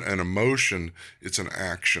about isn't an emotion. It's an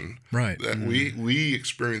action. Right. That we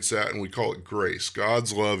experience that and we call it grace.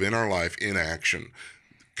 God's love in our life in action.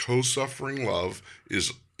 Co-suffering love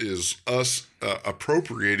is us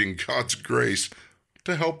appropriating God's grace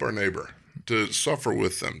to help our neighbor, to suffer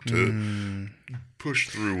with them, to push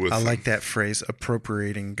through with them. I like that phrase,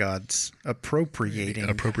 appropriating God's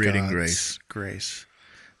grace.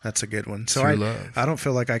 That's a good one. So I don't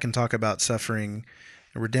feel like I can talk about suffering,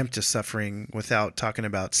 redemptive suffering, without talking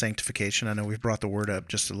about sanctification. I know we've brought the word up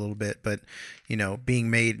just a little bit, but being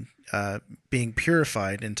made, being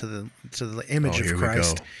purified into the image of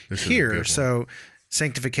Christ here. So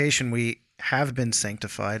sanctification, we have been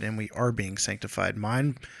sanctified and we are being sanctified.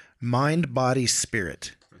 Mind, body,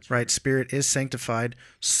 spirit, right? Spirit is sanctified.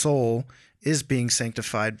 Soul is being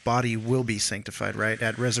sanctified. Body will be sanctified, right?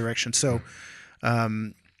 At resurrection. So,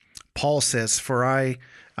 Paul says, "For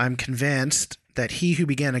I'm convinced that he who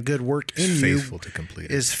began a good work in you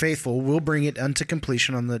is faithful, will bring it unto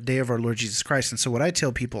completion on the day of our Lord Jesus Christ." And so what I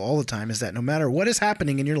tell people all the time is that no matter what is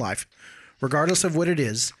happening in your life, regardless of what it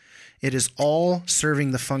is all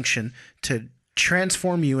serving the function to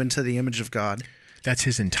transform you into the image of God. That's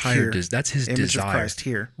his entire, that's his image desire. Of Christ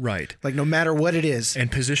here. Right. Like no matter what it is. And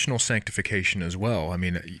positional sanctification as well. I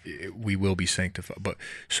mean, we will be sanctified. But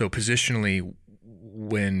so positionally,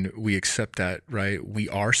 when we accept that, right, we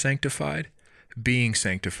are sanctified, being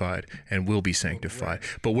sanctified, and will be sanctified.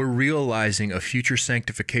 But we're realizing a future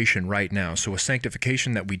sanctification right now. So a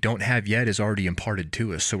sanctification that we don't have yet is already imparted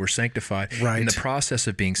to us. So we're sanctified in the process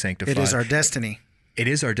of being sanctified. It is our destiny. It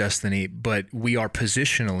is our destiny, but we are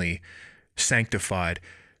positionally sanctified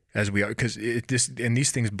as we are, because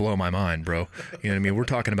these things blow my mind, bro. You know what I mean? We're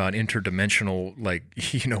talking about interdimensional,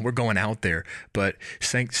 we're going out there, but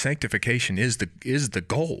sanctification is the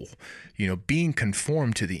goal. Being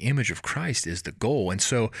conformed to the image of Christ is the goal. And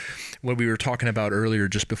so what we were talking about earlier,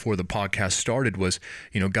 just before the podcast started, was,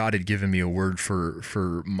 God had given me a word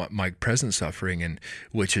for my present suffering, and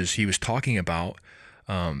which is, he was talking about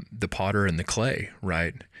the potter and the clay,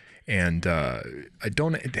 right? And I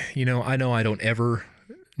know I don't ever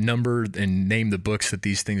number and name the books that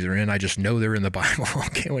these things are in. I just know they're in the Bible.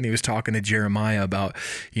 Okay, when he was talking to Jeremiah about,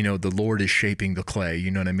 the Lord is shaping the clay, you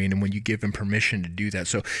know what I mean? And when you give him permission to do that.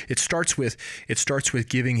 So it starts with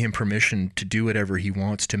giving him permission to do whatever he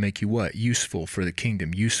wants to make you what? Useful for the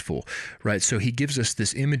kingdom, useful, right? So he gives us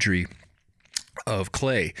this imagery of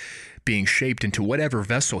clay being shaped into whatever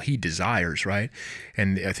vessel he desires, right?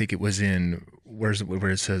 And I think it was in where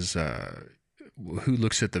it says, who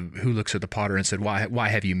looks at the potter and said, why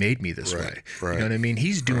have you made me this way? Right. You know what I mean?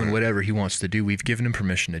 He's doing whatever he wants to do. We've given him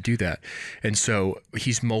permission to do that. And so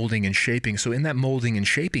he's molding and shaping. So in that molding and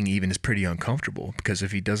shaping even is pretty uncomfortable, because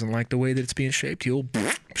if he doesn't like the way that it's being shaped, he'll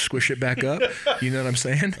squish it back up. You know what I'm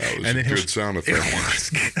saying? That was a good sound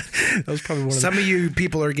effect. That was probably one of Some of you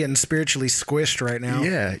people are getting spiritually squished right now.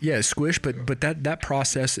 Yeah, squish. But that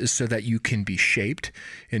process is so that you can be shaped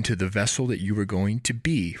into the vessel that you were going to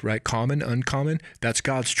be, right? Common, uncommon, that's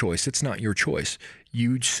God's choice. It's not your choice.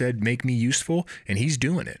 You said, make me useful, and he's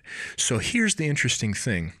doing it. So here's the interesting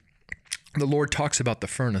thing. The Lord talks about the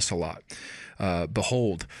furnace a lot.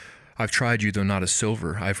 Behold, I've tried you, though not as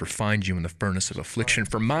silver. I've refined you in the furnace of affliction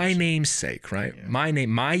for my name's sake, right? Yeah. My name,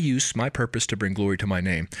 my use, my purpose to bring glory to my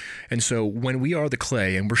name. And so when we are the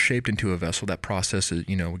clay and we're shaped into a vessel, that process is,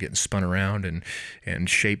 we're getting spun around and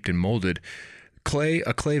shaped and molded.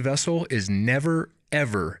 A clay vessel is never,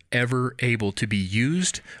 ever, ever able to be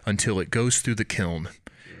used until it goes through the kiln,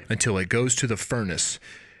 until it goes to the furnace.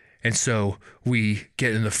 And so we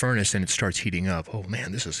get in the furnace and it starts heating up. Oh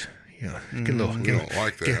man, this is, get a little, get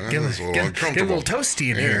a little toasty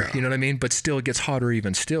in here. You know what I mean? But still, it gets hotter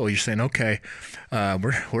even still. You're saying, okay,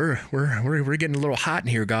 we're getting a little hot in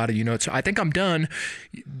here, God. I think I'm done.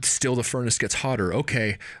 Still, the furnace gets hotter.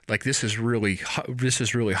 Okay, like this is really hot. This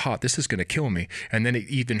is really hot. This is going to kill me. And then it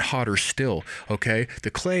even hotter still. Okay, the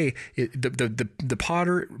clay, the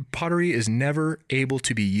pottery is never able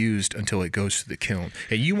to be used until it goes to the kiln.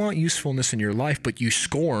 And you want usefulness in your life, but you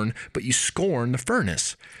scorn the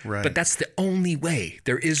furnace. Right. But that's the only way.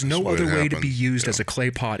 There is no other way to be used as a clay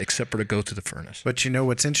pot except for to go through the furnace. But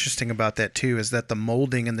what's interesting about that too is that the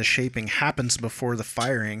molding and the shaping happens before the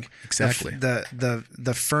firing. Exactly.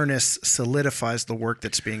 The furnace solidifies the work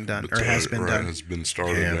that's being done or has been done. Has been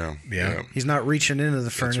started. Yeah. He's not reaching into the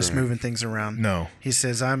furnace, moving things around. No. He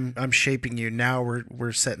says, "I'm shaping you. Now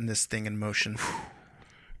we're setting this thing in motion."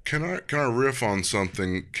 Can I riff on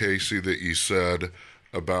something, Casey, that you said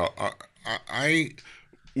about I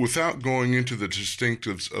without going into the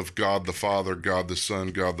distinctives of God the Father, God the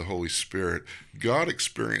Son, God the Holy Spirit, God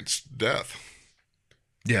experienced death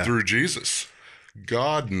through Jesus.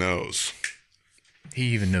 God knows. He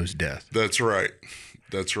even knows death. That's right.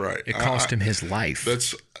 It cost him his life.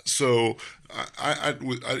 That's so. I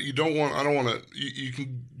don't want to. You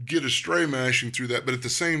can get astray mashing through that, but at the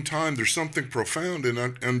same time, there's something profound in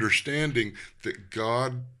understanding that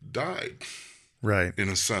God died, right? In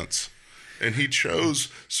a sense. And he chose,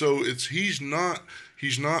 so he's not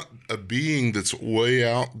a being that's way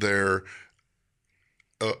out there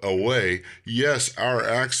away. Yes,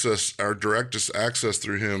 our directest access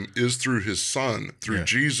through him is through his Son, through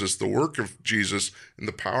Jesus, the work of Jesus and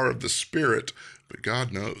the power of the Spirit, but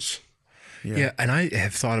God knows. Yeah, and I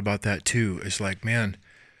have thought about that too. It's like, man,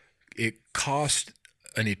 it cost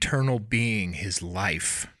an eternal being his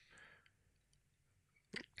life.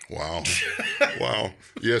 Wow. Wow.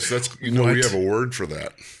 Yes, that's, we have a word for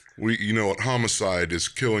that. What homicide is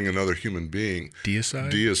killing another human being.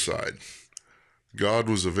 Deicide? Deicide. God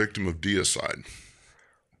was a victim of deicide.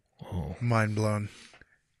 Oh. Mind blown.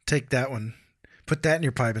 Take that one. Put that in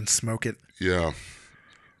your pipe and smoke it. Yeah.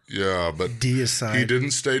 Yeah, but deicide. He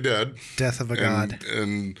didn't stay dead. Death of a god.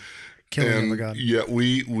 And killing of a god. Yeah,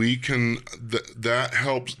 we can, that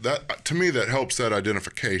helps, to me, that helps that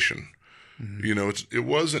identification. Mm-hmm. It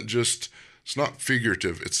wasn't just, it's not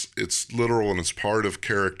figurative. It's literal, and it's part of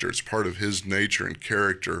character. It's part of his nature and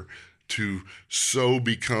character to so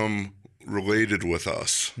become related with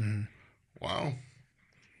us. Mm-hmm.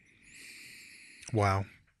 Wow.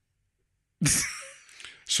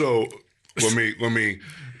 So let me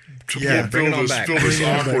fill this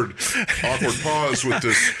awkward pause with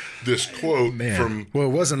this quote from. Well,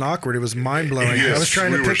 it wasn't awkward. It was mind blowing. Yes, I was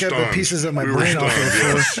trying to pick up the pieces of my brain off of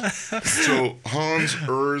the floor. So Hans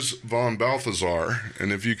Urs von Balthasar,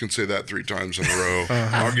 and if you can say that 3 times in a row,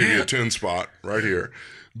 I'll give you a 10 spot right here.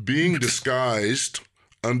 Being disguised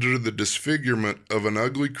under the disfigurement of an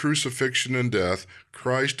ugly crucifixion and death,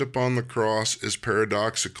 Christ upon the cross is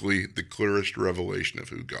paradoxically the clearest revelation of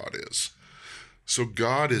who God is. So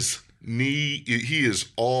God is he is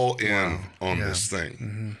all in on this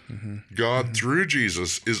thing. Mm-hmm, mm-hmm, God through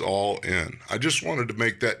Jesus is all in. I just wanted to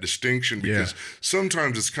make that distinction because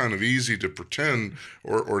sometimes it's kind of easy to pretend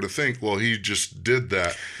or to think, well, he just did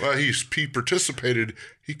that. Well, he participated.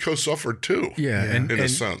 He co-suffered too. Yeah, in a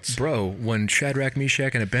sense. Bro, when Shadrach,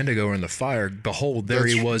 Meshach, and Abednego were in the fire, behold, there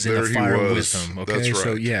he was in the fire with them. Okay, that's right.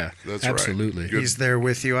 So that's absolutely. Right. He's there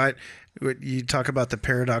with you. You talk about the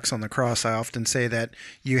paradox on the cross. I often say that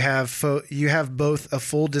you have both a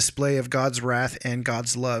full display of God's wrath and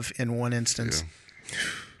God's love in one instance. Yeah.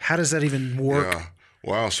 How does that even work? Yeah.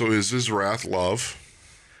 Wow. So is his wrath love?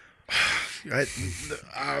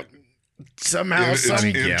 Somehow, it's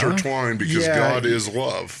intertwined because God is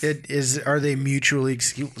love. It is. Are they mutually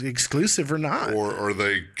exclusive or not? Or are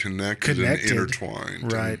they connected and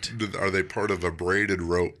intertwined? Right. And are they part of a braided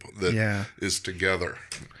rope that is together?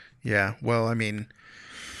 Yeah. Well, I mean,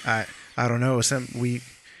 I don't know.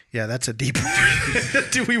 Yeah, that's a deep.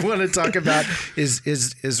 Do we want to talk about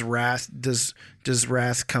is wrath? Does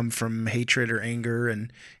wrath come from hatred or anger,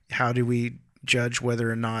 and how do we judge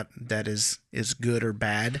whether or not that is good or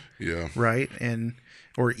bad? Yeah. Right. And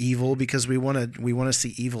or evil, because we want to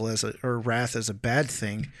see evil or wrath as a bad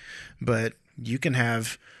thing, but you can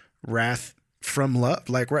have wrath from love,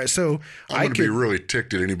 like, right? So I'm going to be really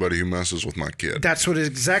ticked at anybody who messes with my kid. That's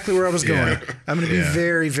exactly where I was going. I'm going to be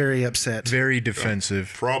very, very upset. Very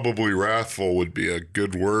defensive. Probably wrathful would be a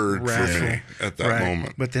good word for me at that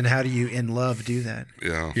moment. But then how do you in love do that?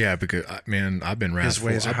 Yeah. Yeah, because man, I've been wrathful.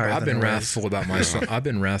 His ways are higher I've than been our wrathful about my son. I've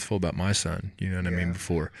been wrathful about my son. You know what I mean?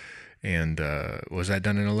 Before. And was that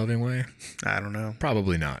done in a loving way? I don't know.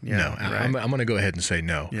 Probably not. Yeah, no, right. I'm going to go ahead and say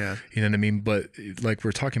no. Yeah. You know what I mean? But like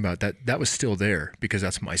we're talking about, that was still there because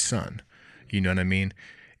that's my son. You know what I mean?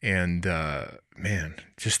 And man,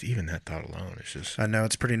 just even that thought alone is just. I know,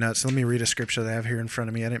 it's pretty nuts. Let me read a scripture that I have here in front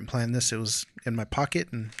of me. I didn't plan this. It was in my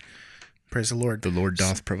pocket, and praise the Lord. The Lord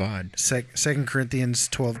doth provide. 2 Corinthians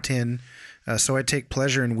 12:10. So I take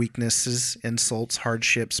pleasure in weaknesses, insults,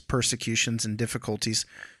 hardships, persecutions, and difficulties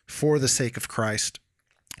for the sake of Christ.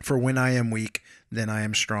 For when I am weak, then I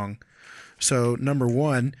am strong. So number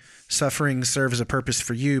one, suffering serves a purpose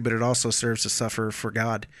for you, but it also serves to suffer for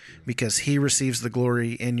God, because he receives the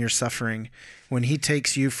glory in your suffering. When he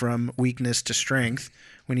takes you from weakness to strength,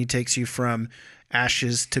 when he takes you from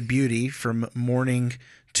ashes to beauty, from mourning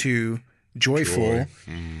to joyful,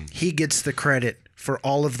 he gets the credit for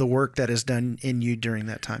all of the work that is done in you during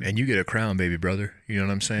that time. And you get a crown, baby brother. You know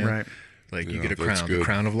what I'm saying? Right. Like you get a crown, the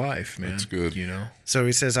crown of life, man. That's good. You know? So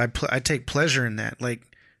he says, I take pleasure in that. Like,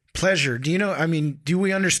 pleasure. Do you know, I mean, do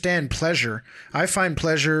we understand pleasure? I find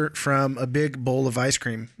pleasure from a big bowl of ice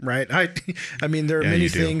cream, right? I mean, there are many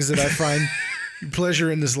things that I find pleasure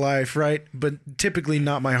in this life, right? But typically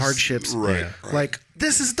not my hardships. Right. Like,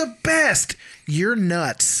 this is the best. You're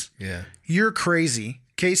nuts. Yeah. You're crazy.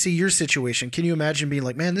 Casey, your situation. Can you imagine being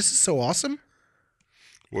like, man, this is so awesome?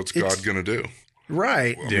 What's God going to do?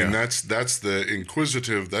 Right. I mean, that's the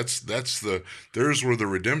inquisitive. There's where the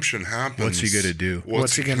redemption happens. What's he going to do?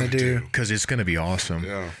 What's he going to do? Because it's going to be awesome.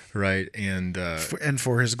 Yeah. Right. And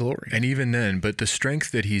for his glory. And even then, but the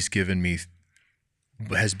strength that he's given me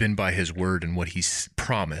has been by his word and what he's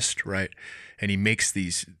promised, right? And he makes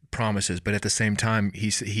these promises, but at the same time,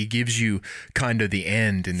 he gives you kind of the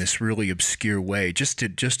end in this really obscure way, just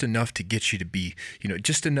enough to get you to be,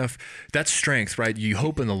 just enough. That's strength, right? You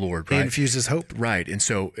hope in the Lord, right? He infuses hope, right? And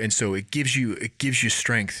so it gives you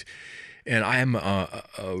strength. And I am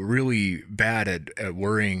really bad at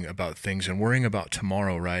worrying about things and worrying about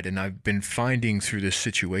tomorrow, right? And I've been finding through this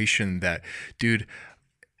situation that, dude,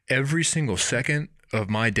 every single second of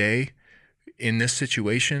my day in this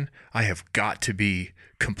situation, I have got to be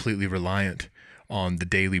completely reliant on the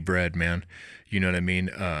daily bread, man. You know what I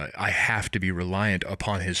mean? I have to be reliant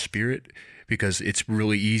upon his spirit, because it's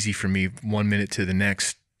really easy for me 1 minute to the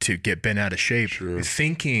next to get bent out of shape. Sure.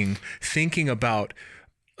 Thinking about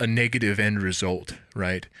a negative end result,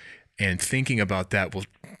 right? And thinking about that will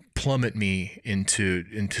plummet me into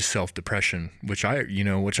self-depression, which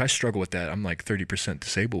I struggle with that. I'm like 30%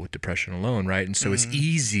 disabled with depression alone, right? And so it's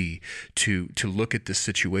easy to look at this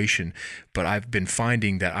situation, but I've been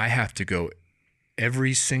finding that I have to go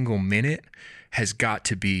every single minute has got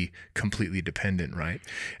to be completely dependent, right?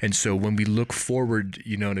 And so when we look forward,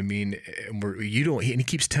 you know what I mean? And he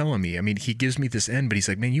keeps telling me, I mean, he gives me this end, but he's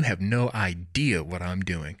like, man, you have no idea what I'm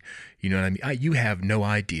doing. You know what I mean? You have no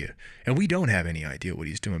idea. And we don't have any idea what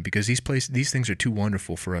he's doing, because these things are too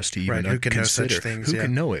wonderful for us to even Who can consider. know such things? Who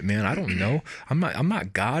can know it, man? I don't know. I'm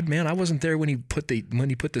not God, man. I wasn't there when he put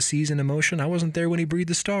the seas in motion. I wasn't there when he breathed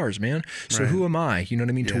the stars, man. So who am I? You know what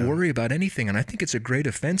I mean? To worry about anything. And I think it's a great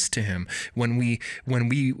offense to him when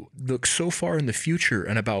we look so far in the future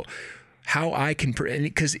and about how I can,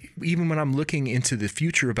 because even when I'm looking into the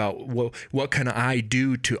future about what can I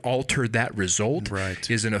do to alter that result, right,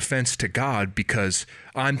 is an offense to God, because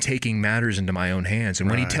I'm taking matters into my own hands. And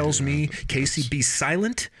when he tells me, Casey, be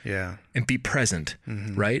silent and be present,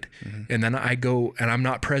 right? And then I go and I'm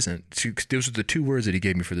not present. So those are the two words that he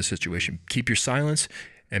gave me for the situation. Keep your silence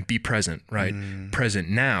and be present, right? Present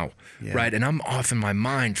now, right? And I'm off in my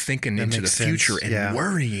mind thinking into the future and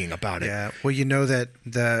worrying about it. Yeah. Well, you know that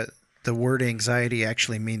the word anxiety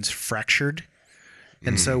actually means fractured.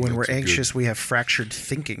 And so when we're anxious, we have fractured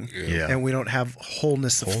thinking, and we don't have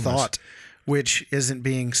wholeness of thought, which isn't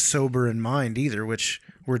being sober in mind either, which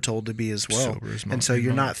we're told to be as well. And so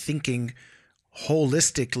you're not thinking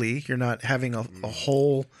holistically. You're not having a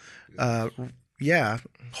whole,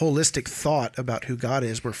 holistic thought about who God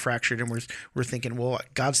is. We're fractured, and we're thinking, well,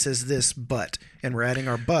 God says this, and we're adding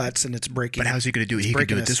our buts, and it's breaking. But how's he going to do it? He could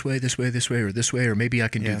do it this way, or this way, or maybe I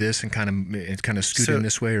can do this and kind of scoot in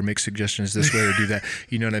this way, or make suggestions this way, or do that.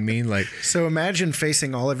 You know what I mean? Like, so imagine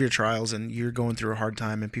facing all of your trials, and you're going through a hard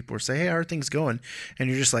time, and people are saying, "Hey, how are things going?" And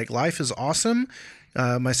you're just like, "Life is awesome.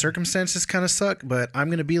 My circumstances kind of suck, but I'm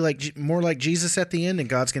going to be more like Jesus at the end, and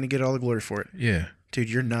God's going to get all the glory for it." Yeah. Dude,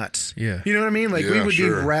 you're nuts. Yeah. You know what I mean? Like, we would be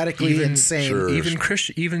radically insane. Sure.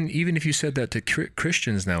 Even if you said that to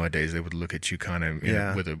Christians nowadays, they would look at you kind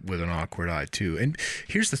of with an awkward eye too. And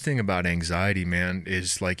here's the thing about anxiety, man,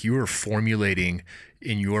 is like you are formulating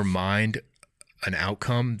in your mind an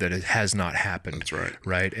outcome that it has not happened. That's right.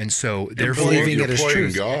 Right. And so you're believing it is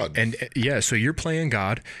true. God. And so you're playing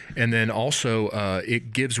God, and then also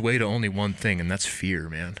it gives way to only one thing, and that's fear,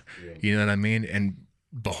 man. Yeah. You know what I mean? And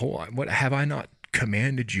behold, what have I not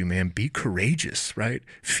commanded you, man? Be courageous, right?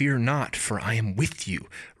 Fear not, for I am with you,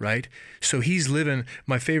 right? So he's living.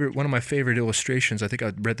 One of my favorite illustrations, I think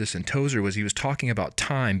I read this in Tozer, was he was talking about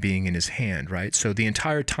time being in his hand, right? So the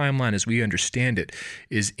entire timeline as we understand it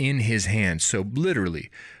is in his hand. So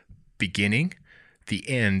literally, beginning, the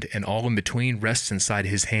end, and all in between rests inside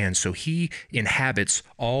his hand. So he inhabits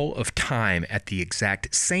all of time at the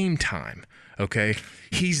exact same time, okay?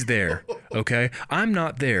 He's there, okay? I'm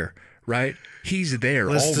not there, right? He's there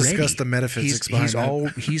already. Let's discuss the metaphysics behind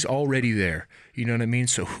that. He's already there. You know what I mean?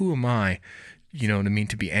 So who am I, you know what I mean,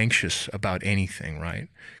 to be anxious about anything, right?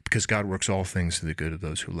 Because God works all things to the good of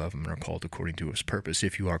those who love him and are called according to his purpose.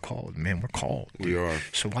 If you are called, man, we're called. We are.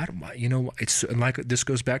 So why do I, it's like, this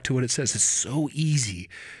goes back to what it says. It's so easy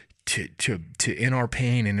to in our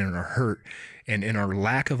pain and in our hurt and in our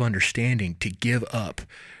lack of understanding to give up,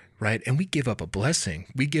 right? And we give up a blessing.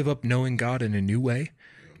 We give up knowing God in a new way.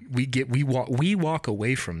 We walk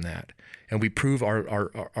away from that, and we prove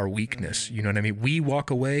our weakness. You know what I mean? We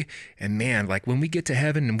walk away, and man, like when we get to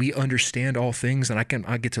heaven and we understand all things, and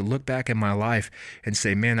I get to look back in my life and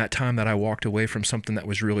say, man, that time that I walked away from something that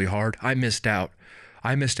was really hard, I missed out.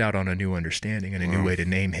 I missed out on a new understanding and a new way to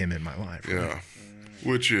name him in my life. Right? Yeah,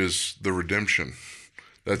 which is the redemption.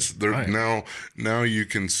 That's there right. Now you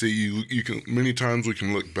can see you can many times we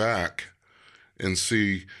can look back and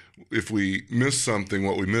see. If we missed something,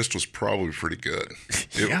 what we missed was probably pretty good.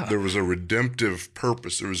 There was a redemptive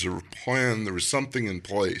purpose. There was a plan. There was something in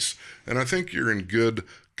place. And I think you're in good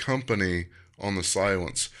company on the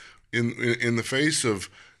silence. In the face of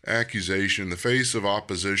accusation, the face of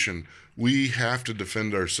opposition, we have to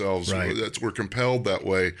defend ourselves. Right. We're compelled that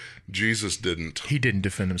way. Jesus didn't. He didn't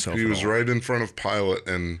defend himself. He was right in front of Pilate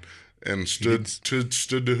and stood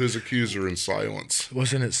to his accuser in silence.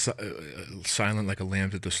 Wasn't it silent like a lamb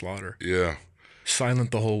to the slaughter? Yeah. Silent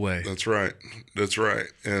the whole way. That's right.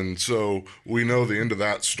 And so we know the end of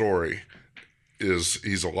that story is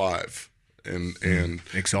he's alive and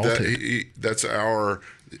exalted. That's our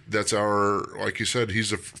like you said, he's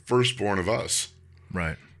the firstborn of us.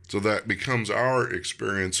 Right. So that becomes our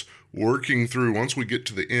experience working through. Once we get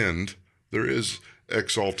to the end, there is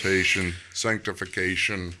exaltation,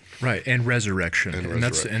 sanctification, right, and resurrection, and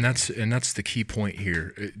that's the key point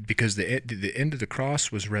here, because the end of the cross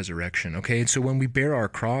was resurrection. Okay, and so when we bear our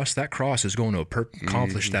cross, that cross is going to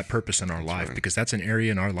accomplish that purpose in our life, right. Because that's an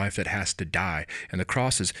area in our life that has to die, and the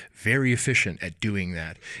cross is very efficient at doing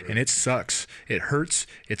that. Right. And it sucks, it hurts,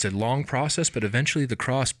 it's a long process, but eventually the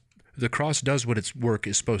cross does what its work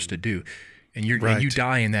is supposed to do. And you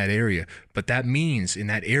die in that area. But that means in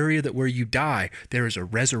that area where you die, there is a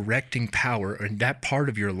resurrecting power, and that part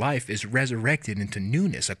of your life is resurrected into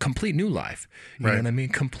newness, a complete new life. You know what I mean?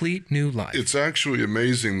 Complete new life. It's actually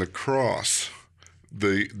amazing. The cross,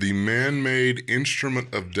 the man-made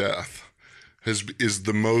instrument of death, is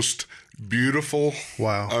the most beautiful.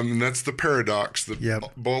 Wow. I mean, that's the paradox that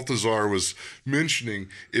Balthazar was mentioning.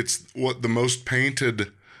 It's what the most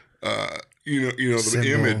painted the symbol,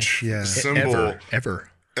 image, symbol ever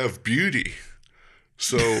of beauty.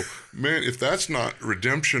 So, man, if that's not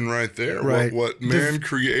redemption right there, right. what man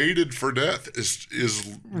created for death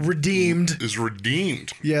is redeemed. Is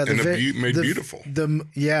redeemed. Yeah, made beautiful.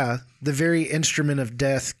 The very instrument of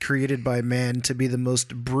death created by man to be the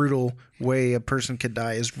most brutal way a person could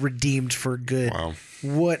die is redeemed for good. Wow.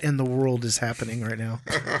 What in the world is happening right now?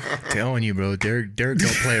 Telling you, bro, Derek don't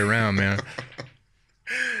play around, man.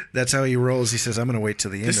 That's how he rolls. He says, I'm going to wait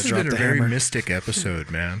till the end to drop the hammer. This has been a very mystic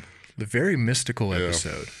episode, man. The very mystical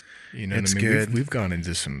episode. You know it's what I mean? Good. We've gone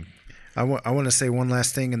into some... I want to say one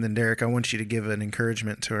last thing, and then, Derek, I want you to give an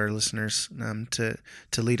encouragement to our listeners to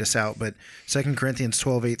lead us out. But 2 Corinthians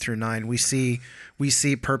 12:8-9, we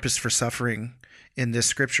see purpose for suffering in this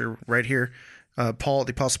scripture right here. the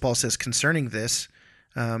Apostle Paul says concerning this,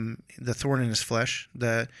 the thorn in his flesh,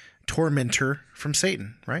 the tormentor from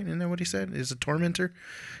Satan, right? Isn't that what he said? Is a tormentor?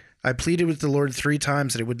 I pleaded with the Lord 3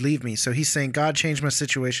 times that it would leave me. So he's saying, God changed my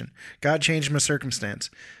situation. God changed my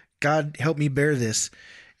circumstance. God, help me bear this.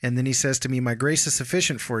 And then he says to me, my grace is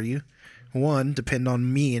sufficient for you. 1, depend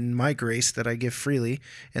on me and my grace that I give freely.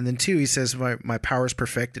 And then 2, he says, my power is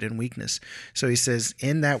perfected in weakness. So he says,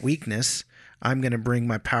 in that weakness, I'm going to bring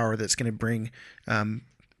my power that's going to bring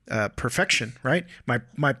perfection, right?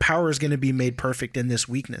 My power is going to be made perfect in this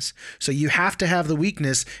weakness. So you have to have the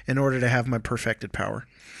weakness in order to have my perfected power.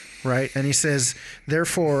 Right. And he says,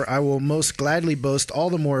 therefore, I will most gladly boast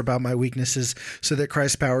all the more about my weaknesses so that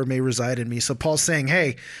Christ's power may reside in me. So Paul's saying,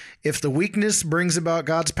 hey, if the weakness brings about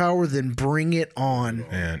God's power, then bring it on.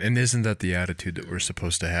 And isn't that the attitude that we're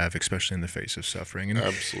supposed to have, especially in the face of suffering? And,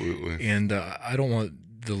 Absolutely. And I don't want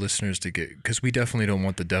the listeners to get, because we definitely don't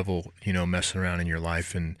want the devil, messing around in your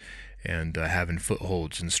life and having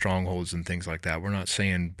footholds and strongholds and things like that. We're not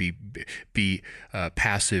saying be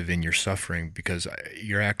passive in your suffering, because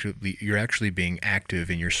you're actually being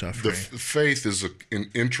active in your suffering. The faith is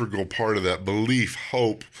an integral part of that. Belief,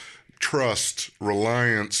 hope, trust,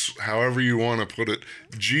 reliance, however you want to put it.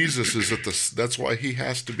 Jesus is that's why he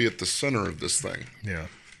has to be at the center of this thing. Yeah.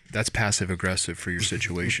 That's passive aggressive for your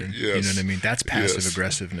situation. Yes. You know what I mean? That's passive Yes.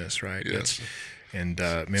 aggressiveness, right? Yes. Man,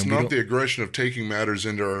 it's not the aggression of taking matters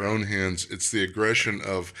into our own hands. It's the aggression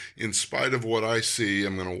of, in spite of what I see,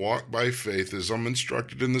 I'm going to walk by faith as I'm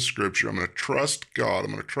instructed in the scripture. I'm going to trust God.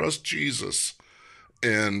 I'm going to trust Jesus.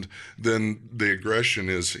 And then the aggression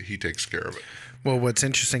is he takes care of it. Well, what's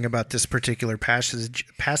interesting about this particular passage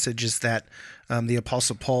is that the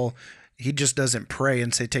Apostle Paul, he just doesn't pray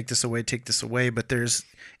and say, take this away, but there's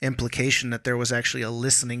implication that there was actually a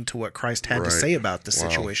listening to what Christ had to say about the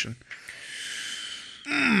situation.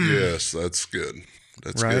 Yes, that's good.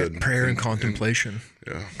 That's Right. good. prayer and contemplation.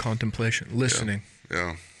 Yeah. Contemplation. Listening.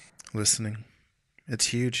 Yeah. Listening. It's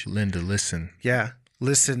huge. Linda, listen. Yeah.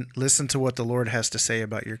 Listen to what the Lord has to say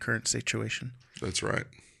about your current situation. That's right.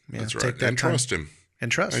 Yeah, That's take right. that And time. trust him.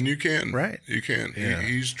 And trust. And you can. Right. You can. Yeah.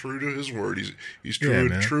 He's true to his word. He's Yeah, true,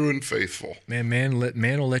 man. true and faithful. Man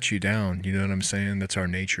will let you down. You know what I'm saying? That's our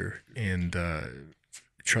nature. And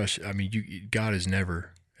trust. I mean, God is never.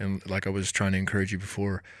 And like I was trying to encourage you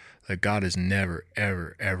before, like God has never,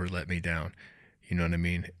 ever, ever let me down. You know what I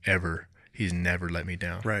mean? Ever. He's never let me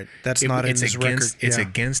down. Right. That's not in his record. It's Yeah.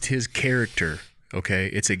 against his character. Okay.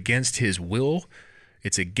 It's against his will.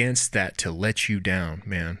 It's against that to let you down,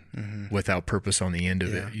 man, without purpose on the end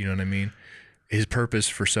of it. You know what I mean? His purpose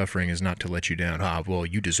for suffering is not to let you down. Well,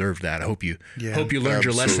 you deserve that. I hope you learned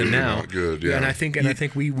your lesson Absolutely now. not good, yeah. And I think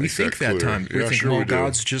we Make think that that clear. time. We Yeah, think, sure well, we do.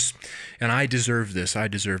 God's just, and I deserve this. I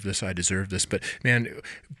deserve this. I deserve this. But man,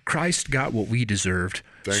 Christ got what we deserved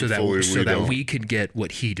Thankfully, so we that don't. we could get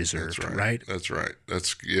what he deserved. That's Right? That's right.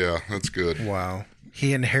 That's good. Wow.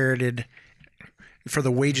 He inherited, for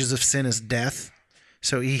the wages of sin is death.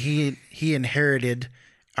 So he inherited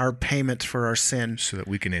our payment for our sin So that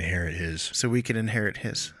we can inherit his. so we can inherit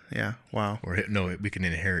his. Yeah. Wow. Or no, we can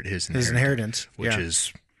inherit his His inheritance. which yeah.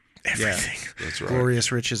 is everything. That's right.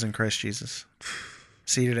 Glorious riches in Christ Jesus.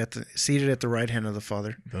 Seated at the right hand of the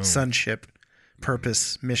Father. Sonship,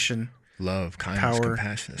 purpose, mission. Love, kindness, Power,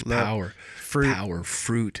 compassion, love, power,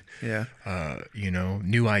 fruit. Yeah.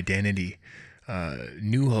 New identity,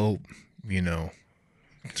 new hope.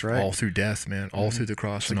 That's right. All through death, man. All through the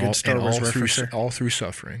cross, a and good all Star Wars through reference there. all through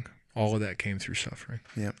suffering. All of that came through suffering.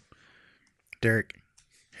 Yep. Derek,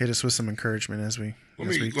 hit us with some encouragement as we Let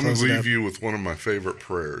me close it leave up. you with one of my favorite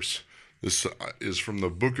prayers. This is from the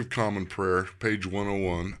Book of Common Prayer, page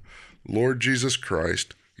 101. Lord Jesus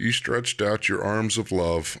Christ, you stretched out your arms of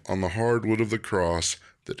love on the hard wood of the cross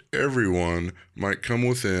that everyone might come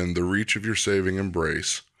within the reach of your saving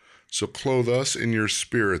embrace. So clothe us in your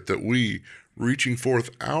spirit that we, reaching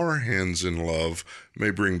forth our hands in love,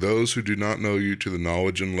 may bring those who do not know you to the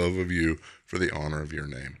knowledge and love of you for the honor of your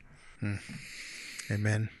name.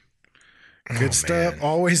 Amen. Good stuff. man.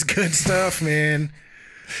 Always good stuff, man.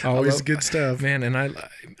 Always love- good stuff. Man, and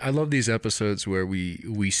I love these episodes where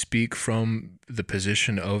we speak from the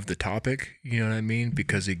position of the topic, you know what I mean?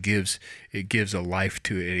 Because it gives a life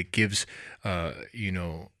to it. It gives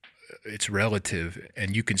it's relative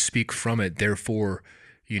and you can speak from it. Therefore,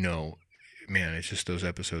 man, it's just those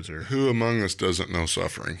episodes are, Who among us doesn't know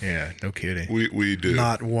suffering? yeah, no kidding. We do.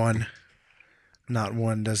 Not one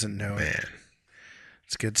doesn't know it. Man.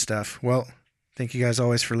 It's good stuff. Well, thank you guys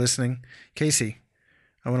always for listening. Casey,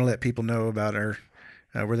 I want to let people know about our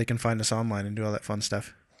where they can find us online and do all that fun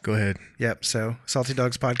stuff. Go ahead. Yep. So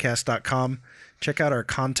saltydogspodcast.com. Check out our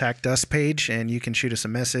contact us page, and you can shoot us a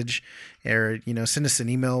message or, send us an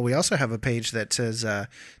email. We also have a page that says,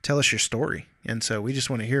 tell us your story. And so we just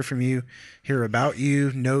want to hear from you, hear about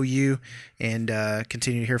you, know you, and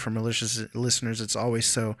continue to hear from our listeners. It's always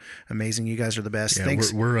so amazing. You guys are the best. Yeah,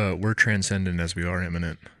 Thanks. We're transcendent as we are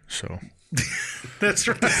imminent. So That's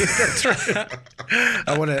right. That's right.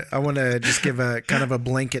 I want to just give a kind of a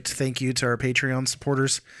blanket thank you to our Patreon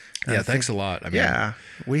supporters. yeah, thanks a lot. I mean, Yeah,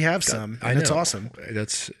 we have some, and it's awesome.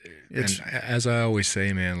 And as I always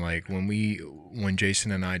say, man, like when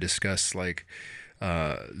Jason and I discuss like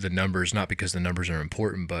the numbers, not because the numbers are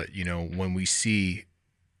important, but when we see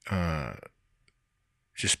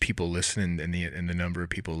just people listening and the number of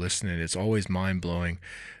people listening, it's always mind blowing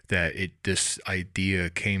that this idea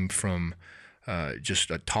came from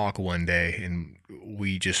just a talk one day, and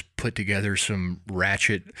we just put together some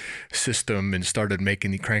ratchet system and started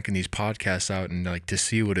cranking these podcasts out, and like to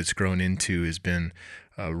see what it's grown into has been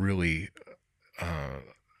really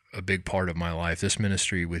a big part of my life. This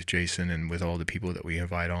ministry with Jason and with all the people that we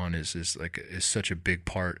invite on is such a big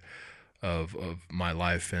part of my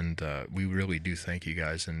life, and we really do thank you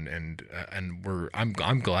guys, and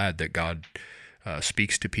I'm glad that God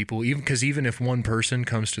speaks to people, even if one person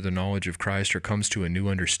comes to the knowledge of Christ or comes to a new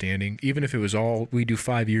understanding, even if it was we do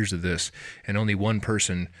 5 years of this and only one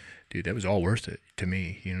person, dude, that was all worth it to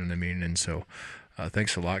me. You know what I mean? And so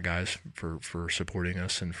thanks a lot, guys, for supporting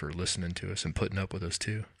us and for listening to us and putting up with us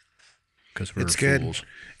too. Because we're fools.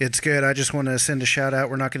 It's good. I just want to send a shout out.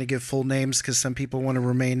 We're not going to give full names because some people want to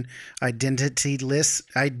remain identityless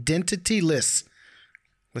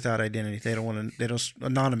without identity. They don't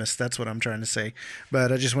anonymous. That's what I'm trying to say.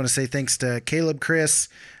 But I just want to say thanks to Caleb, Chris,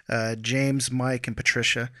 James, Mike, and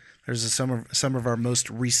Patricia. There's some of our most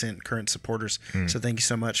recent current supporters. So thank you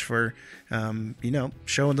so much for,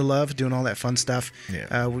 showing the love, doing all that fun stuff.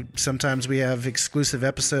 Yeah. Sometimes we have exclusive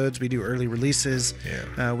episodes. We do early releases.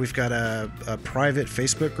 Yeah. We've got a private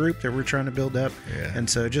Facebook group that we're trying to build up. Yeah. And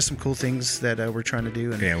so just some cool things that we're trying to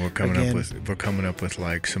do. And yeah, we're coming up with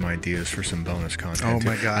like some ideas for some bonus content. Oh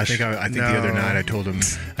my gosh! I think the other night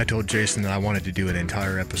I told Jason that I wanted to do an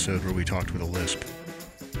entire episode where we talked with a lisp.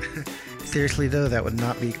 Seriously, though, that would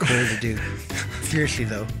not be cool to do. Seriously,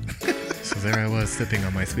 though. So there I was sipping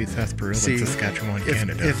on my sweet sarsaparilla in Saskatchewan,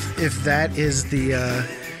 Canada. If that is the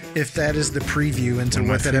preview into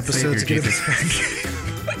what that episode's going to be.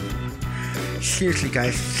 Seriously,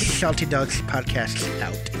 guys, Salty Dogs Podcast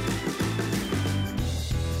out.